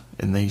 grand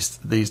in these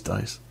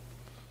days.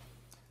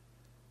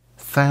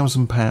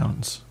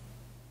 £1,000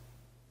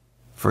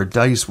 for a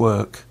day's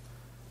work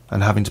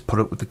and having to put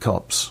up with the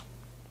cops.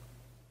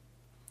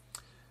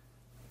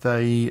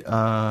 The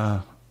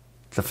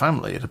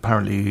family had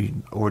apparently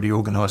already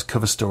organised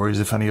cover stories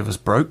if any of us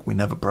broke. We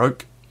never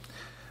broke.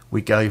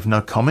 We gave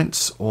no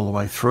comments all the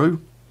way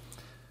through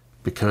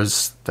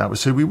because that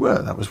was who we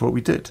were. That was what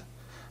we did.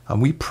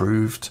 And we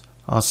proved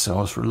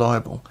ourselves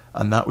reliable.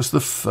 And that was the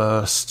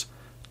first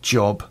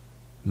job,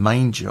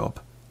 main job,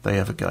 they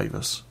ever gave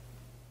us.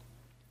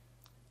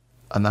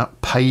 And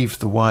that paved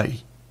the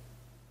way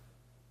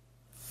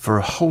for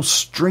a whole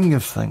string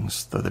of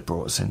things that they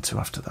brought us into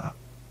after that.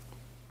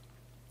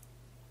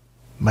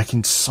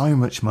 Making so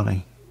much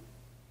money.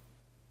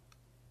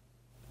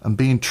 And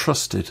being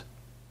trusted.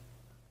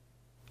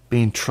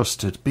 Being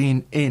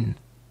in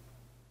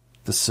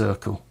the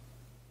circle.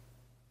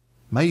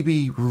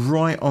 Maybe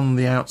right on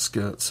the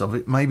outskirts of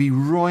it, maybe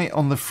right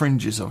on the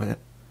fringes of it,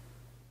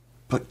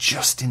 but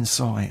just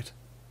inside.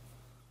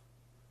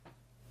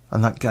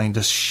 And that gained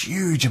us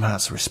huge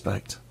amounts of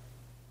respect.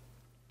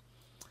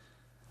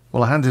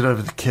 Well, I handed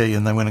over the key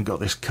and they went and got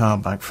this car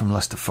back from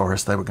Leicester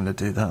Forest. They were going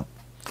to do that.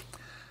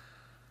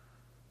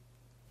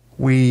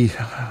 We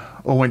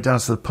all went down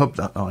to the pub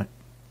that night.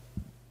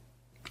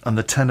 And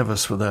the 10 of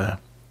us were there.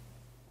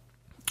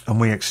 And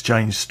we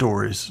exchanged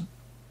stories.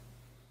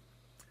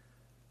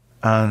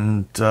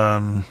 And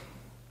a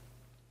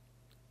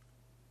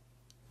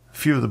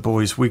few of the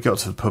boys, we got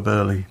to the pub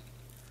early.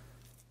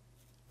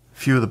 A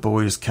few of the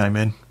boys came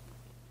in.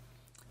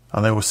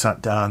 And they all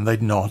sat down.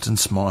 They'd nod and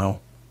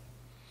smile.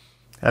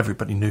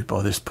 Everybody knew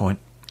by this point.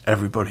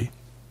 Everybody.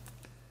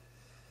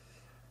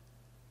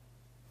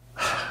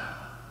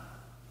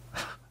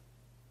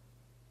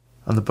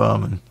 And the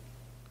barman,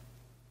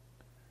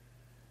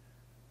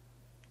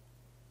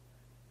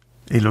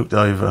 he looked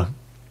over.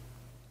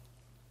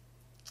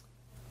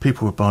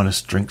 People were buying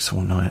us drinks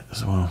all night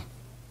as well.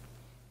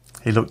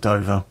 He looked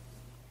over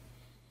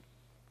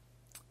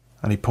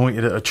and he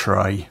pointed at a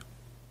tray,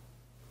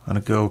 and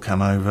a girl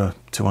came over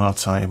to our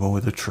table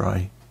with a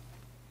tray.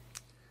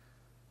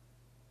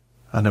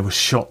 And there were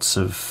shots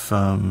of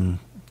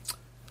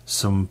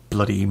some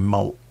bloody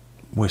malt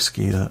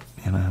whiskey that,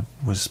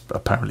 was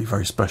apparently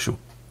very special.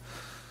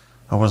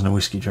 I wasn't a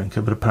whiskey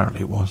drinker, but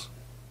apparently it was.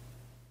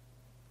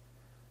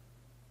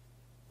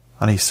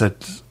 And he said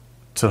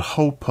to the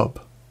whole pub,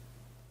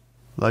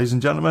 ladies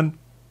and gentlemen,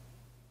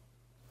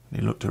 and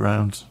he looked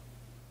around,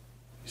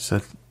 he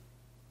said,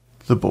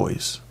 the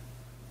boys,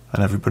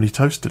 and everybody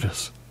toasted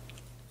us.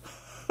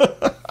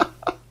 It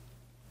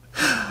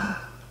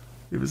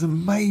was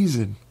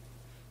amazing.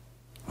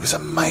 It was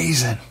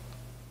amazing.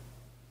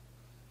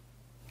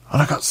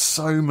 And I got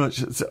so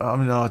much,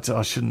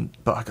 I shouldn't,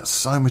 but I got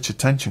so much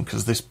attention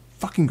because this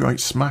fucking great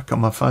smack on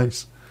my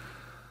face.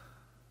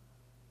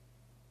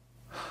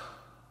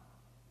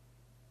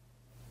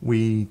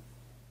 We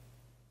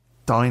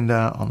dined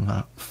out on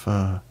that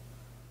for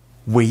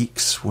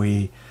weeks.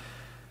 We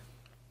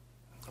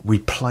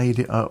played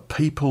it up.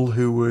 People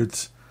who would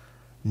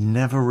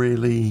never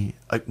really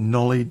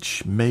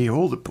acknowledge me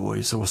or the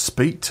boys or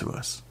speak to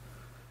us,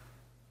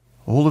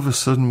 all of a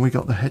sudden we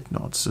got the head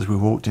nods as we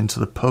walked into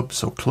the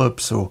pubs or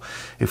clubs, or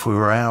if we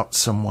were out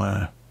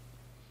somewhere.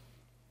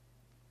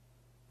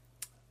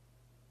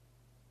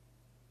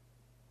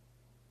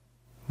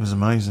 It was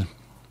amazing.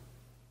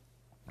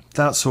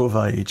 That sort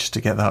of age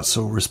to get that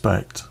sort of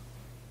respect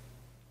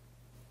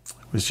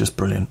was just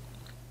brilliant.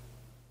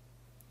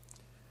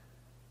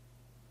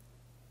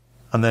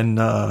 And then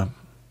the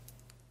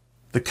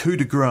coup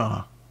de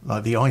grace,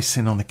 like the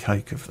icing on the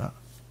cake of that.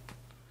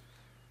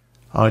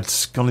 I'd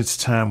gone into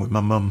town with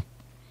my mum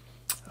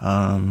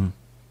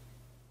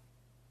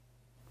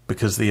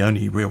because the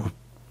only real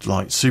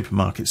like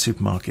supermarket,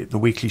 the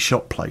weekly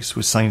shop place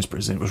was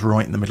Sainsbury's, and it was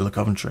right in the middle of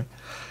Coventry.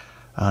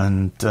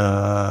 And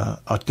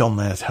I'd gone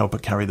there to help her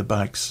carry the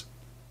bags.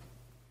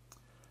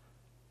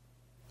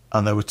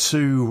 And there were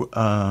two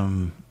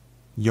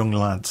young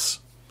lads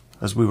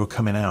as we were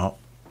coming out.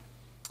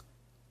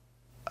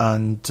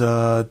 And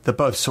they're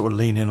both sort of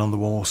leaning on the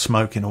wall,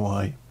 smoking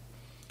away.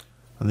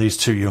 And these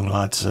two young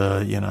lads,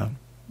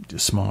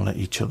 just smiling at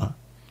each other.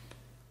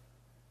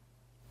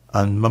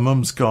 And my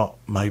mum's got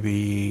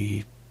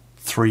maybe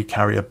 3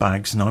 carrier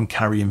bags, and I'm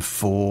carrying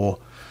 4.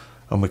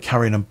 And we're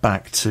carrying them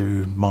back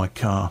to my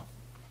car.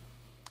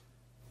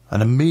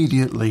 And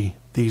immediately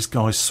these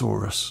guys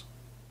saw us.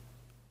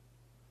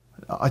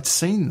 I'd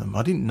seen them.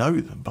 I didn't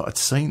know them, but I'd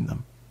seen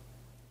them.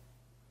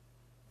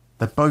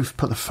 They both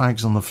put the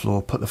fags on the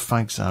floor, put the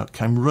fags out,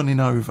 came running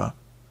over.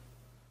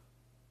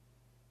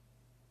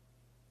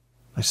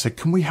 They said,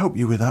 "Can we help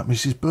you with that,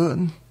 Mrs.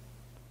 Burton?"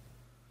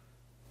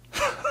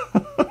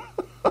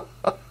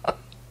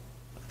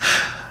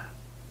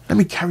 "Let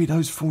me carry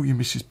those for you,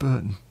 Mrs.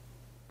 Burton."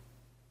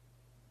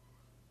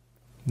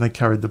 And they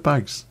carried the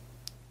bags.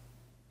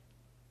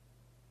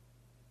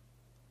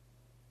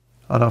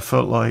 And I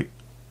felt like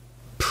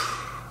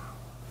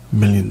 $1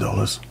 million.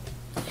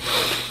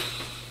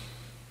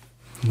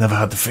 Never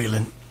had the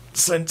feeling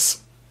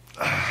since.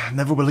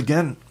 Never will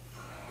again.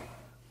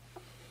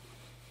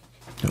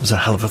 It was a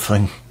hell of a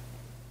thing.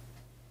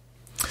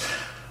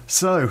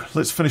 So,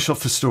 let's finish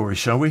off the story,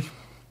 shall we?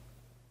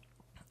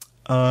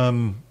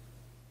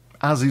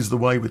 As is the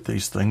way with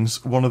these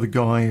things, one of the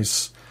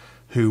guys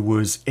who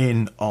was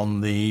in on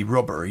the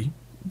robbery,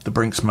 the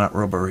Brinksmat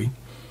robbery,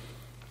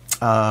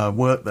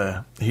 worked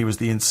there. He was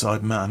the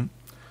inside man,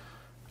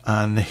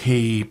 and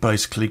he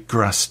basically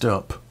grassed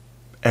up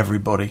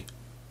everybody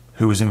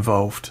who was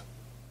involved.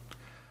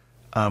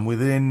 And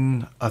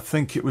within, I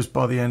think it was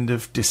by the end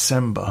of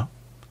December,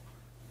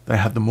 they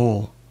had them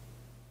all.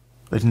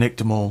 They'd nicked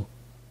them all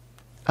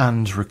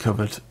and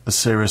recovered a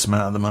serious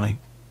amount of the money.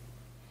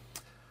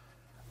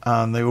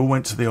 And they all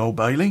went to the Old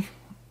Bailey,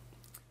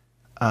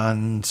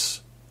 and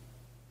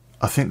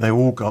I think they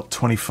all got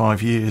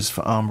 25 years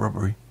for armed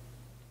robbery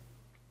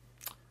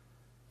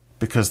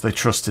because they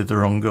trusted the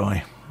wrong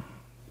guy.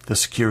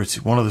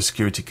 One of the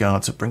security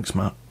guards at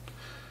Brinksmat,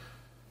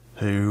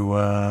 who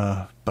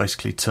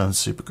basically turned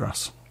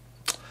Supergrass.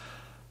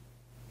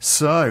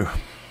 So,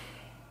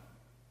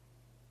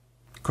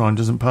 crime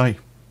doesn't pay.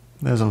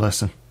 There's a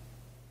lesson.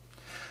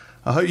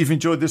 I hope you've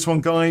enjoyed this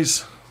one,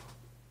 guys.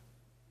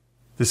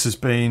 This has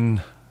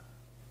been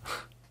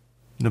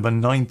number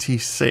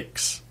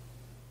 96.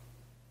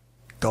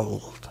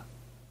 Gold.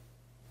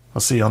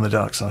 I'll see you on the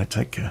dark side.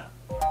 Take care.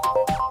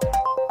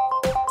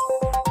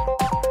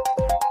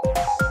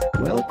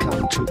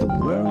 Welcome to the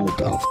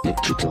world of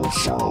digital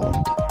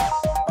sound.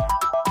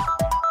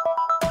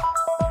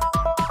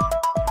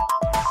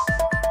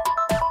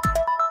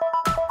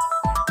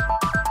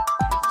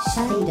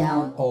 Shutting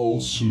down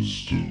all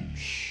systems.